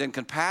kind and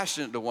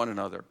compassionate to one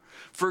another,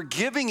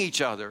 forgiving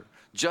each other,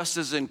 just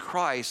as in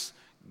Christ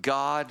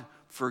God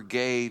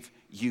forgave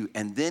you.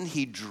 And then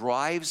he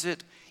drives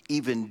it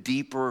even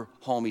deeper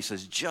home. He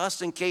says,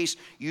 just in case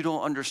you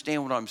don't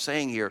understand what I'm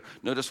saying here,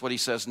 notice what he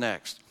says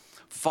next.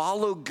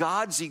 Follow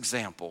God's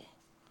example.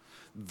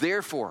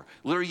 Therefore,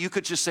 literally you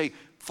could just say,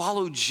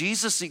 follow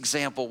Jesus'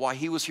 example while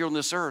he was here on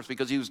this earth,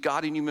 because he was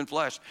God in human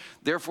flesh.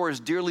 Therefore, as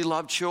dearly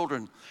loved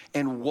children,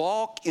 and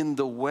walk in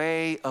the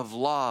way of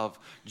love,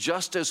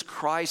 just as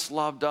Christ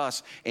loved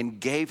us and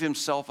gave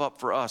himself up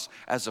for us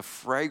as a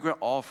fragrant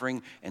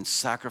offering and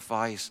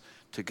sacrifice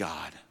to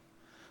God.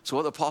 So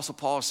what the Apostle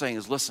Paul is saying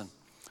is, listen,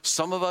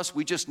 some of us,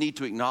 we just need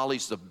to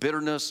acknowledge the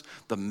bitterness,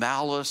 the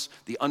malice,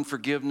 the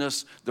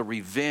unforgiveness, the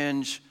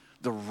revenge,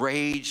 the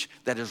rage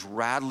that is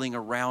rattling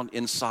around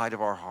inside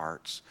of our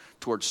hearts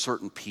towards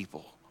certain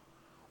people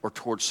or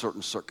towards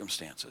certain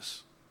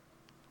circumstances.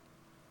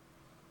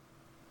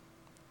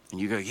 And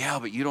you go, yeah,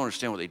 but you don't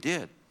understand what they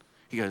did.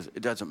 He goes,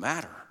 it doesn't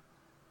matter.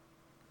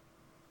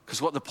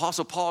 Because what the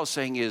Apostle Paul is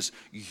saying is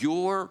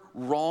your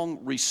wrong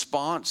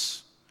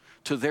response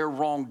to their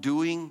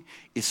wrongdoing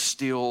is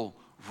still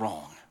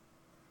wrong.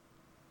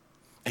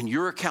 And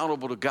you're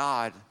accountable to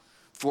God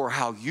for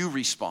how you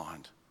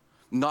respond,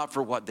 not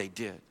for what they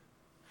did.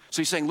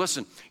 So he's saying,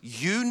 listen,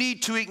 you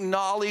need to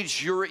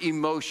acknowledge your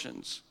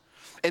emotions.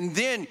 And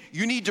then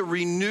you need to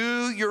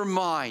renew your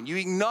mind. You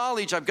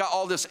acknowledge, I've got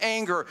all this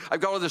anger,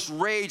 I've got all this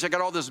rage, I got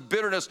all this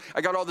bitterness,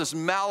 I got all this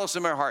malice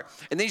in my heart.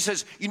 And then he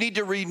says, you need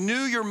to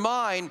renew your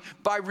mind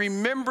by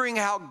remembering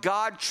how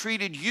God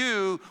treated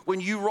you when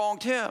you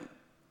wronged him.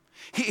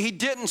 He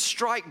didn't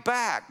strike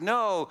back.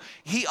 No,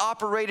 he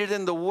operated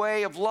in the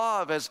way of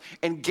love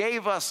and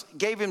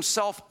gave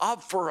himself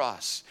up for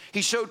us.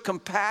 He showed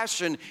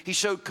compassion, he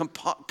showed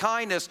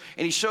kindness,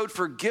 and he showed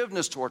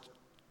forgiveness towards.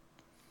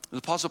 The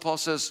Apostle Paul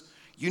says,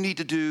 you need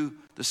to do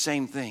the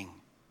same thing.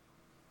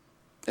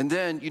 And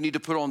then you need to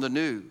put on the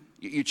new.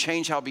 You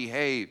change how you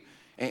behave,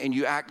 and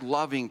you act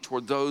loving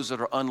toward those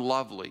that are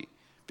unlovely,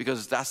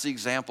 because that's the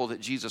example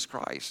that Jesus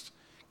Christ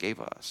gave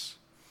us.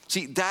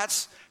 See,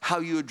 that's how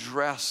you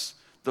address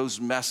those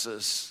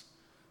messes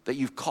that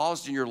you've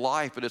caused in your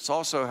life, but it's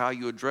also how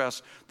you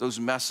address those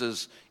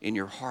messes in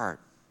your heart.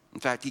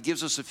 In fact, he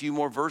gives us a few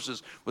more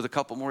verses with a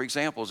couple more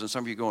examples, and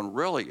some of you are going,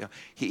 really?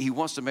 He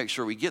wants to make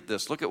sure we get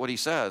this. Look at what he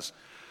says.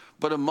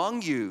 But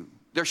among you,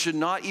 there should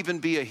not even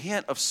be a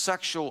hint of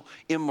sexual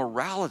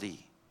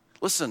immorality.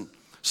 Listen,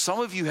 some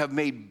of you have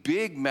made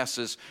big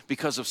messes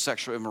because of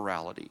sexual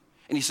immorality.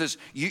 And he says,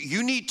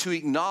 you need to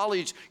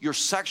acknowledge your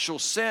sexual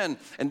sin,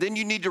 and then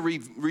you need to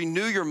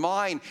renew your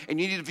mind,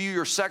 and you need to view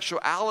your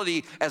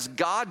sexuality as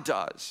God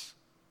does.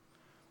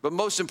 But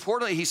most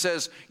importantly, he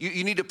says,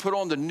 you need to put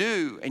on the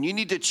new, and you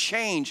need to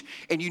change,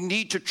 and you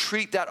need to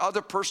treat that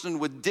other person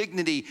with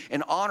dignity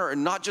and honor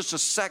and not just a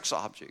sex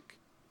object.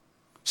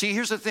 See,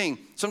 here's the thing.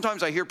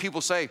 Sometimes I hear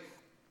people say,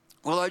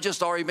 well, I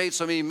just already made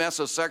so many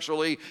messes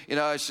sexually,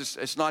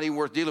 it's not even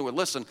worth dealing with.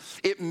 Listen,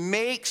 it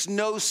makes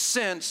no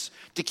sense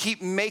to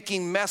keep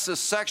making messes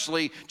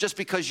sexually just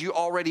because you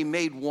already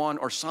made one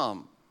or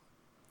some.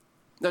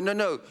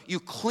 No. You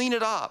clean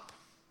it up.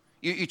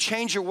 You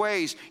change your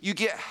ways. You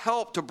get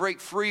help to break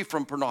free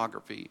from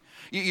pornography.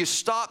 You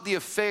stop the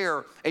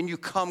affair and you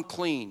come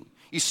clean.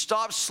 You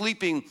stop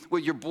sleeping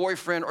with your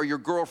boyfriend or your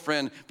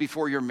girlfriend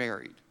before you're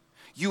married.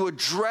 You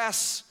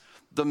address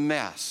the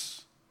mess.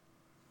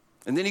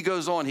 And then he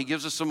goes on, he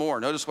gives us some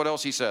more. Notice what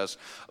else he says.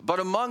 But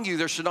among you,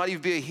 there should not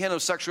even be a hint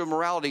of sexual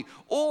immorality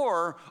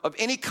or of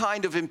any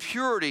kind of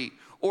impurity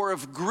or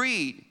of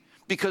greed,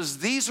 because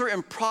these are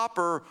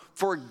improper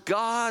for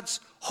God's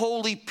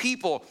holy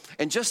people.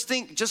 And just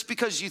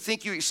because you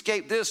think you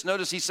escaped this,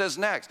 notice he says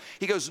next.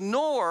 He goes,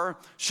 nor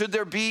should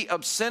there be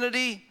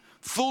obscenity,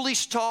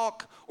 foolish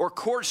talk, or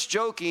coarse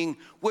joking,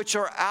 which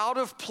are out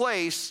of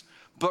place,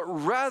 but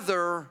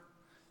rather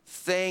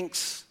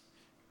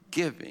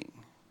thanksgiving.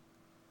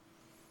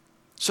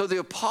 So the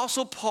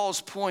Apostle Paul's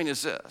point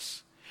is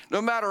this: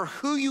 no matter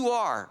who you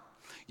are,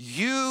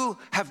 you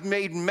have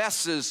made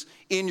messes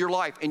in your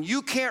life. And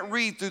you can't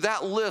read through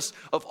that list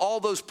of all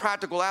those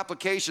practical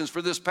applications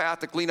for this path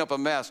to clean up a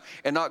mess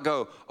and not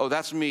go, oh,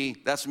 that's me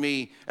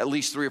at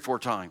least 3 or 4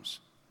 times.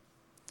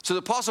 So the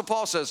Apostle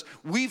Paul says,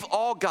 we've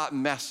all got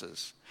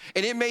messes.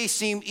 And it may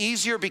seem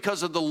easier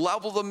because of the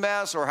level of the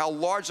mess or how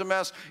large the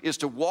mess is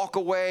to walk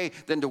away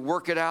than to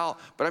work it out.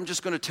 But I'm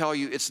just going to tell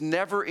you, it's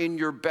never in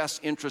your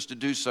best interest to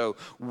do so.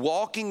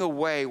 Walking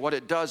away, what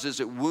it does is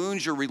it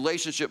wounds your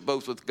relationship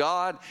both with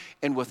God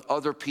and with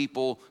other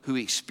people who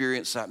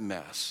experience that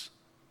mess.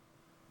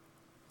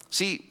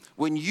 See,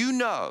 when you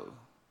know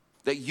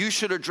that you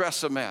should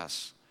address a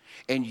mess,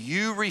 and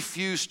you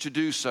refuse to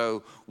do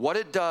so, what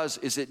it does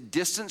is it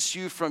distances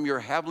you from your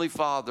Heavenly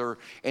Father,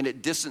 and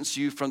it distances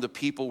you from the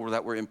people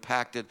that were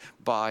impacted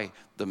by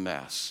the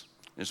mess.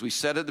 As we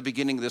said at the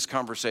beginning of this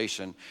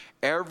conversation,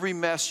 every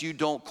mess you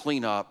don't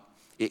clean up,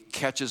 it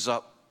catches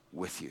up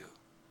with you.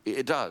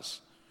 It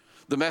does.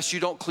 The mess you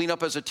don't clean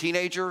up as a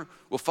teenager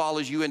will follow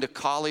you into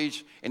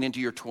college and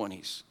into your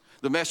 20s.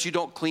 The mess you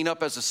don't clean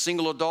up as a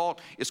single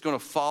adult, it's going to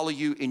follow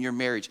you in your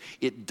marriage.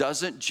 It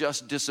doesn't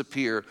just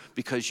disappear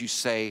because you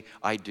say,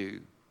 I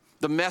do.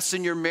 The mess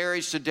in your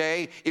marriage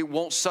today, it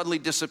won't suddenly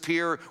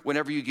disappear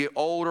whenever you get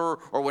older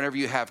or whenever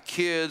you have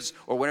kids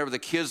or whenever the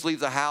kids leave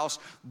the house.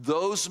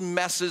 Those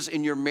messes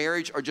in your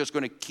marriage are just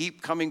going to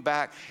keep coming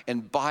back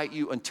and bite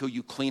you until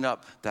you clean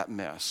up that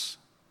mess.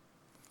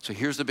 So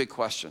here's the big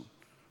question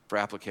for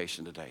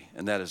application today,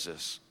 and that is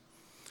this: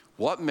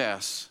 what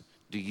mess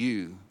do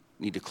you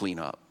need to clean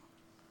up?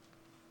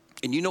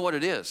 And you know what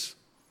it is.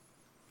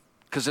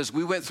 Because as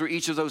we went through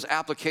each of those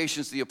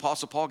applications the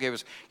Apostle Paul gave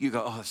us, you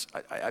go, oh,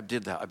 I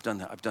did that, I've done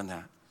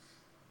that.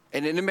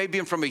 And it may be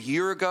from a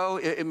year ago,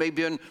 it may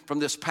be from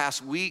this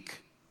past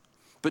week,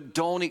 but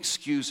don't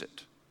excuse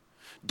it.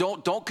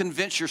 Don't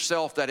convince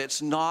yourself that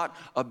it's not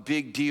a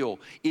big deal.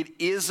 It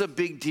is a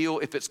big deal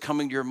if it's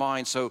coming to your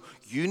mind. So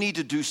you need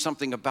to do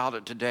something about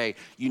it today.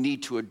 You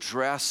need to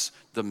address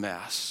the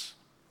mess.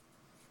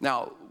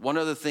 Now, one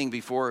other thing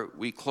before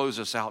we close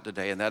this out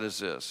today, and that is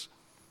this.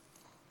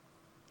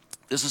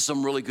 This is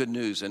some really good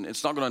news, and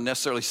it's not going to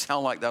necessarily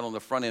sound like that on the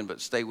front end,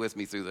 but stay with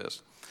me through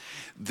this.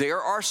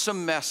 There are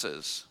some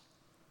messes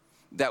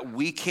that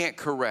we can't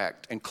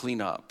correct and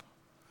clean up,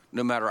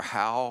 no matter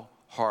how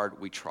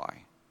hard we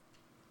try.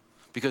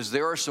 Because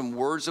there are some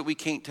words that we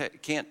can't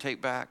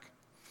take back.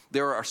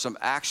 There are some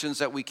actions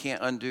that we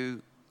can't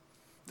undo.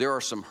 There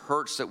are some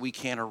hurts that we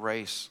can't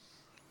erase.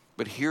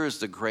 But here is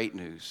the great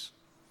news.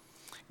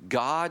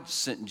 God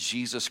sent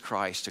Jesus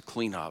Christ to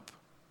clean up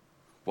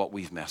what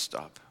we've messed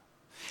up.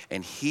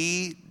 And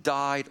he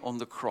died on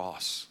the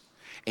cross,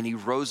 and he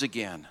rose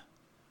again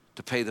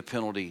to pay the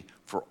penalty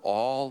for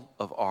all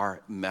of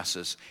our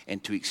messes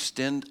and to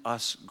extend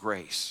us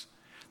grace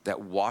that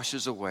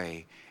washes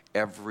away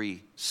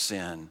every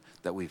sin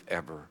that we've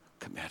ever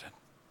committed.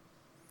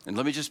 And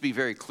let me just be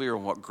very clear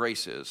on what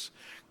grace is.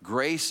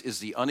 Grace is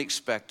the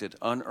unexpected,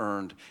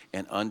 unearned,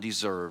 and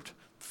undeserved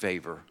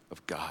favor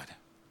of God.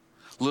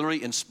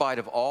 Literally, in spite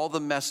of all the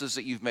messes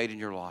that you've made in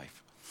your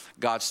life,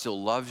 God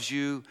still loves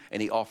you,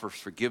 and he offers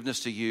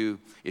forgiveness to you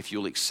if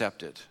you'll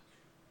accept it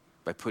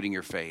by putting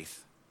your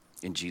faith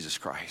in Jesus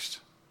Christ.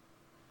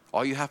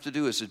 All you have to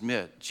do is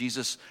admit,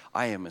 Jesus,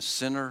 I am a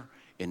sinner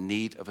in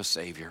need of a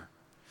Savior.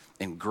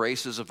 And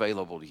grace is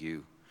available to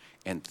you,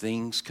 and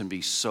things can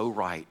be so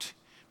right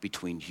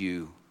between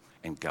you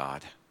and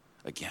God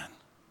again.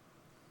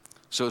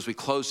 So as we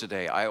close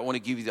today, I want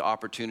to give you the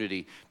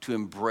opportunity to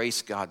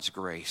embrace God's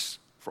grace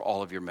for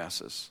all of your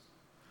messes.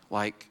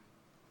 Like,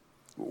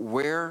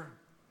 where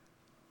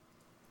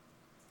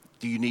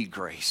do you need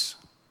grace?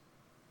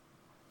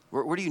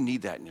 Where do you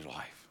need that in your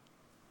life?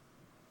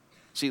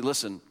 See,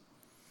 listen,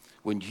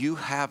 when you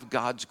have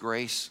God's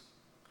grace,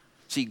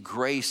 see,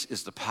 grace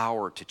is the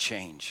power to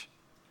change.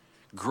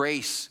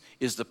 Grace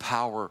is the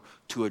power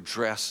to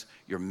address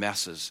your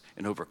messes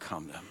and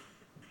overcome them.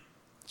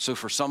 So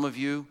for some of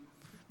you,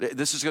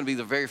 this is going to be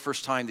the very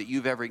first time that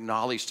you've ever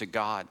acknowledged to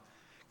God,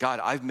 God,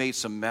 I've made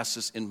some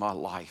messes in my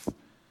life.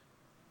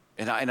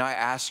 And I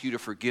ask you to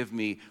forgive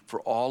me for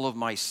all of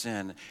my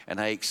sin.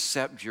 And I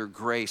accept your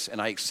grace and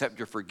I accept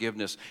your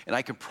forgiveness. And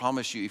I can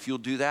promise you, if you'll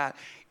do that,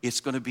 it's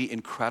going to be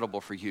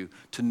incredible for you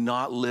to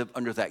not live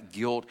under that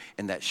guilt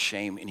and that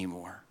shame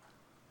anymore.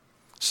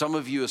 Some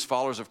of you as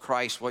followers of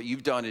Christ, what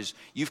you've done is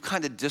you've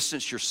kind of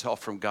distanced yourself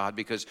from God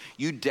because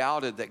you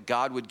doubted that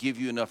God would give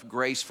you enough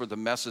grace for the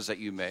messes that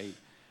you made.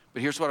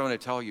 But here's what I want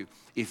to tell you.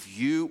 If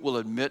you will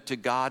admit to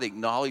God,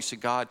 acknowledge to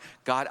God,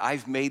 God,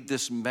 I've made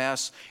this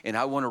mess and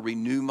I want to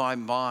renew my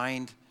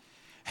mind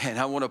and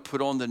I want to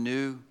put on the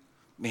new,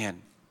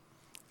 man,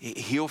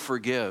 he'll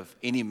forgive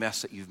any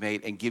mess that you've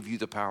made and give you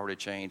the power to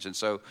change. And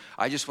so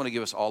I just want to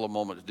give us all a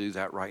moment to do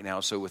that right now.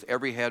 So with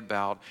every head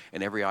bowed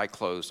and every eye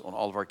closed on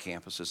all of our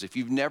campuses, if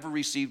you've never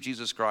received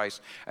Jesus Christ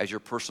as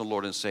your personal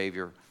Lord and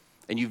Savior,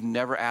 and you've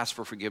never asked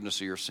for forgiveness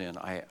of your sin,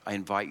 I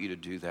invite you to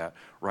do that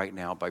right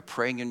now by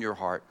praying in your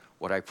heart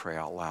what I pray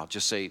out loud.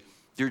 Just say,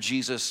 Dear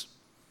Jesus,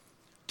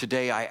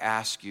 today I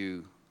ask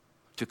you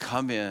to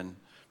come in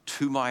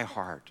to my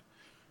heart.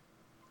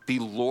 Be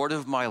Lord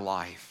of my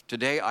life.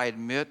 Today I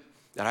admit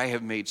that I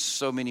have made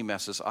so many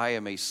messes. I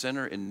am a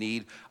sinner in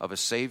need of a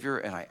Savior,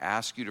 and I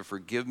ask you to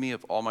forgive me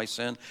of all my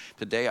sin.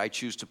 Today I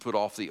choose to put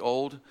off the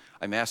old.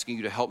 I'm asking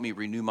you to help me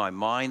renew my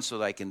mind so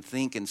that I can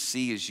think and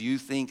see as you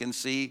think and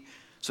see,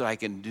 so that I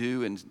can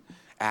do and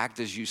act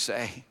as you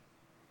say,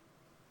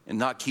 and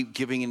not keep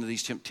giving into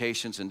these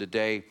temptations. And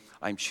today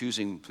I'm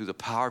choosing, through the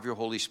power of your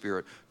Holy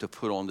Spirit, to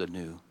put on the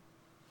new,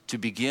 to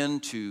begin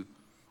to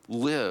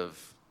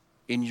live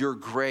in your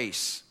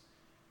grace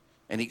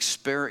and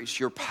experience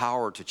your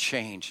power to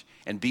change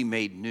and be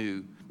made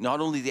new,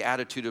 not only the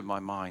attitude of my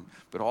mind,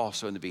 but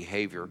also in the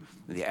behavior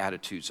and the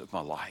attitudes of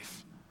my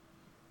life.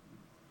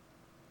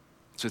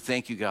 So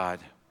thank you, God,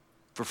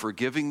 for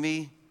forgiving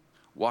me,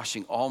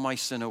 washing all my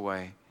sin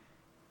away,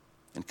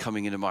 and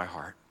coming into my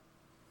heart.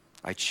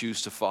 I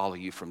choose to follow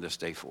you from this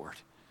day forward.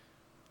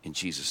 In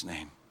Jesus'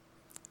 name,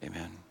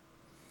 amen.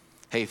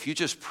 Hey, if you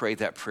just prayed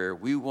that prayer,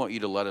 we want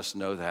you to let us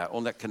know that.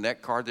 On that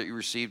Connect card that you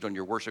received on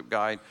your worship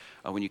guide,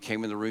 when you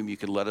came in the room, you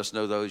can let us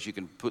know those. You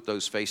can put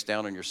those face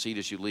down on your seat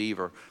as you leave,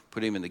 or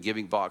put them in the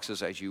giving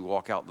boxes as you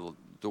walk out the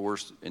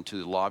doors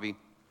into the lobby.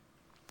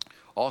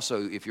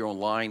 Also, if you're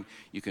online,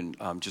 you can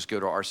just go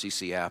to our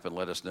RCC app and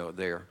let us know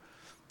there.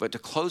 But to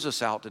close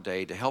us out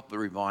today, to help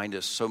remind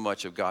us so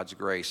much of God's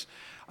grace,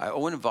 I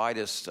want to invite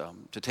us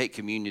to take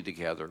communion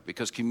together,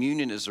 because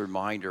communion is a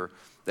reminder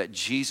that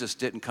Jesus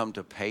didn't come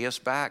to pay us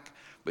back,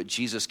 but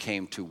Jesus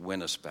came to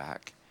win us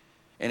back.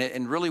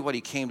 And really what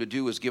he came to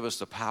do is give us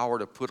the power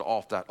to put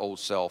off that old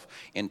self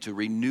and to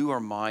renew our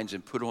minds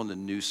and put on the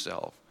new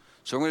self,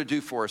 So what I'm going to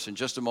do for us in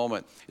just a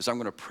moment is I'm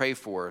going to pray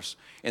for us.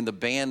 And the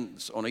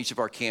bands on each of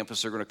our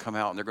campuses are going to come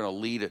out and they're going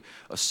to lead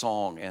a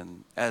song.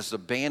 And as the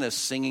band is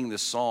singing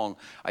this song,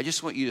 I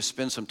just want you to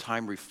spend some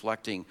time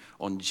reflecting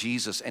on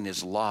Jesus and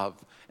his love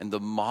and the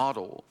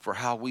model for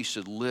how we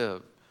should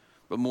live.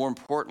 But more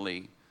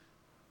importantly,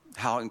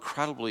 how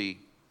incredibly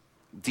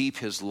deep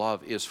his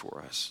love is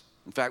for us.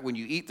 In fact, when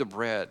you eat the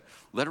bread,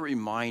 let it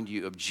remind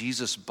you of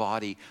Jesus'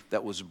 body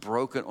that was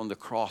broken on the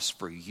cross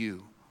for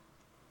you.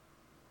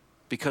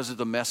 Because of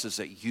the messes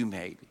that you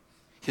made.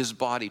 His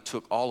body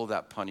took all of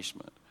that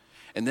punishment.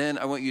 And then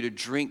I want you to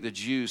drink the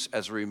juice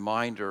as a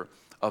reminder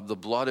of the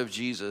blood of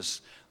Jesus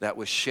that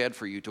was shed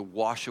for you to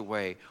wash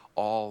away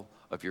all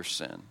of your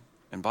sin.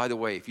 And by the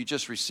way, if you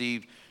just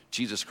received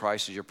Jesus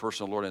Christ as your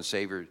personal Lord and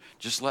Savior,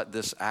 just let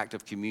this act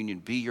of communion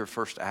be your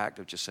first act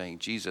of just saying,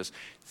 Jesus,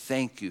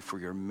 thank you for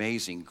your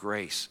amazing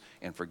grace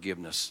and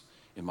forgiveness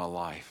in my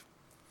life.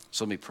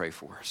 So let me pray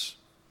for us.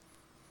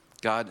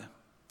 God,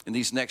 in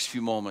these next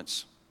few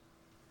moments,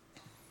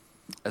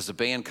 as the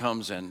band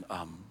comes and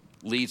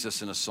leads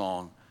us in a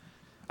song,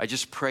 I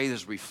just pray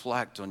as we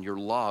reflect on your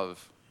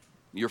love,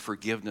 your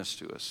forgiveness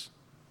to us.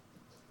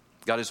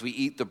 God, as we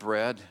eat the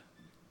bread,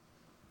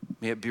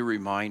 may it be a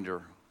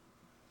reminder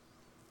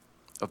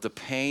of the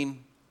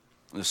pain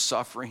and the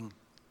suffering,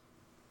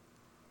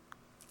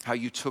 how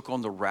you took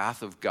on the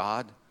wrath of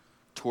God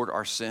toward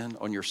our sin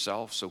on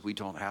yourself so we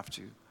don't have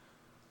to.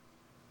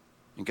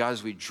 And God,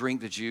 as we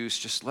drink the juice,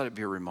 just let it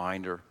be a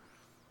reminder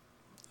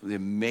of the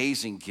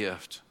amazing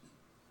gift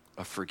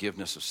of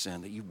forgiveness of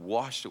sin, that you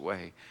washed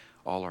away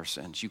all our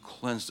sins. You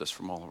cleansed us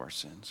from all of our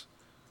sins.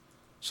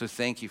 So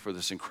thank you for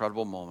this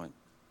incredible moment.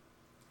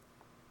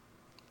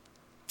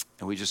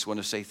 And we just want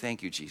to say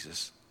thank you,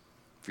 Jesus,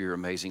 for your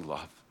amazing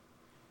love.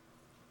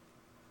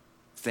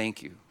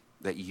 Thank you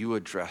that you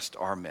addressed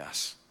our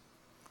mess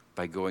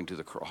by going to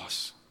the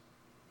cross.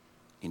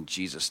 In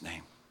Jesus'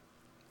 name,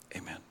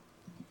 amen.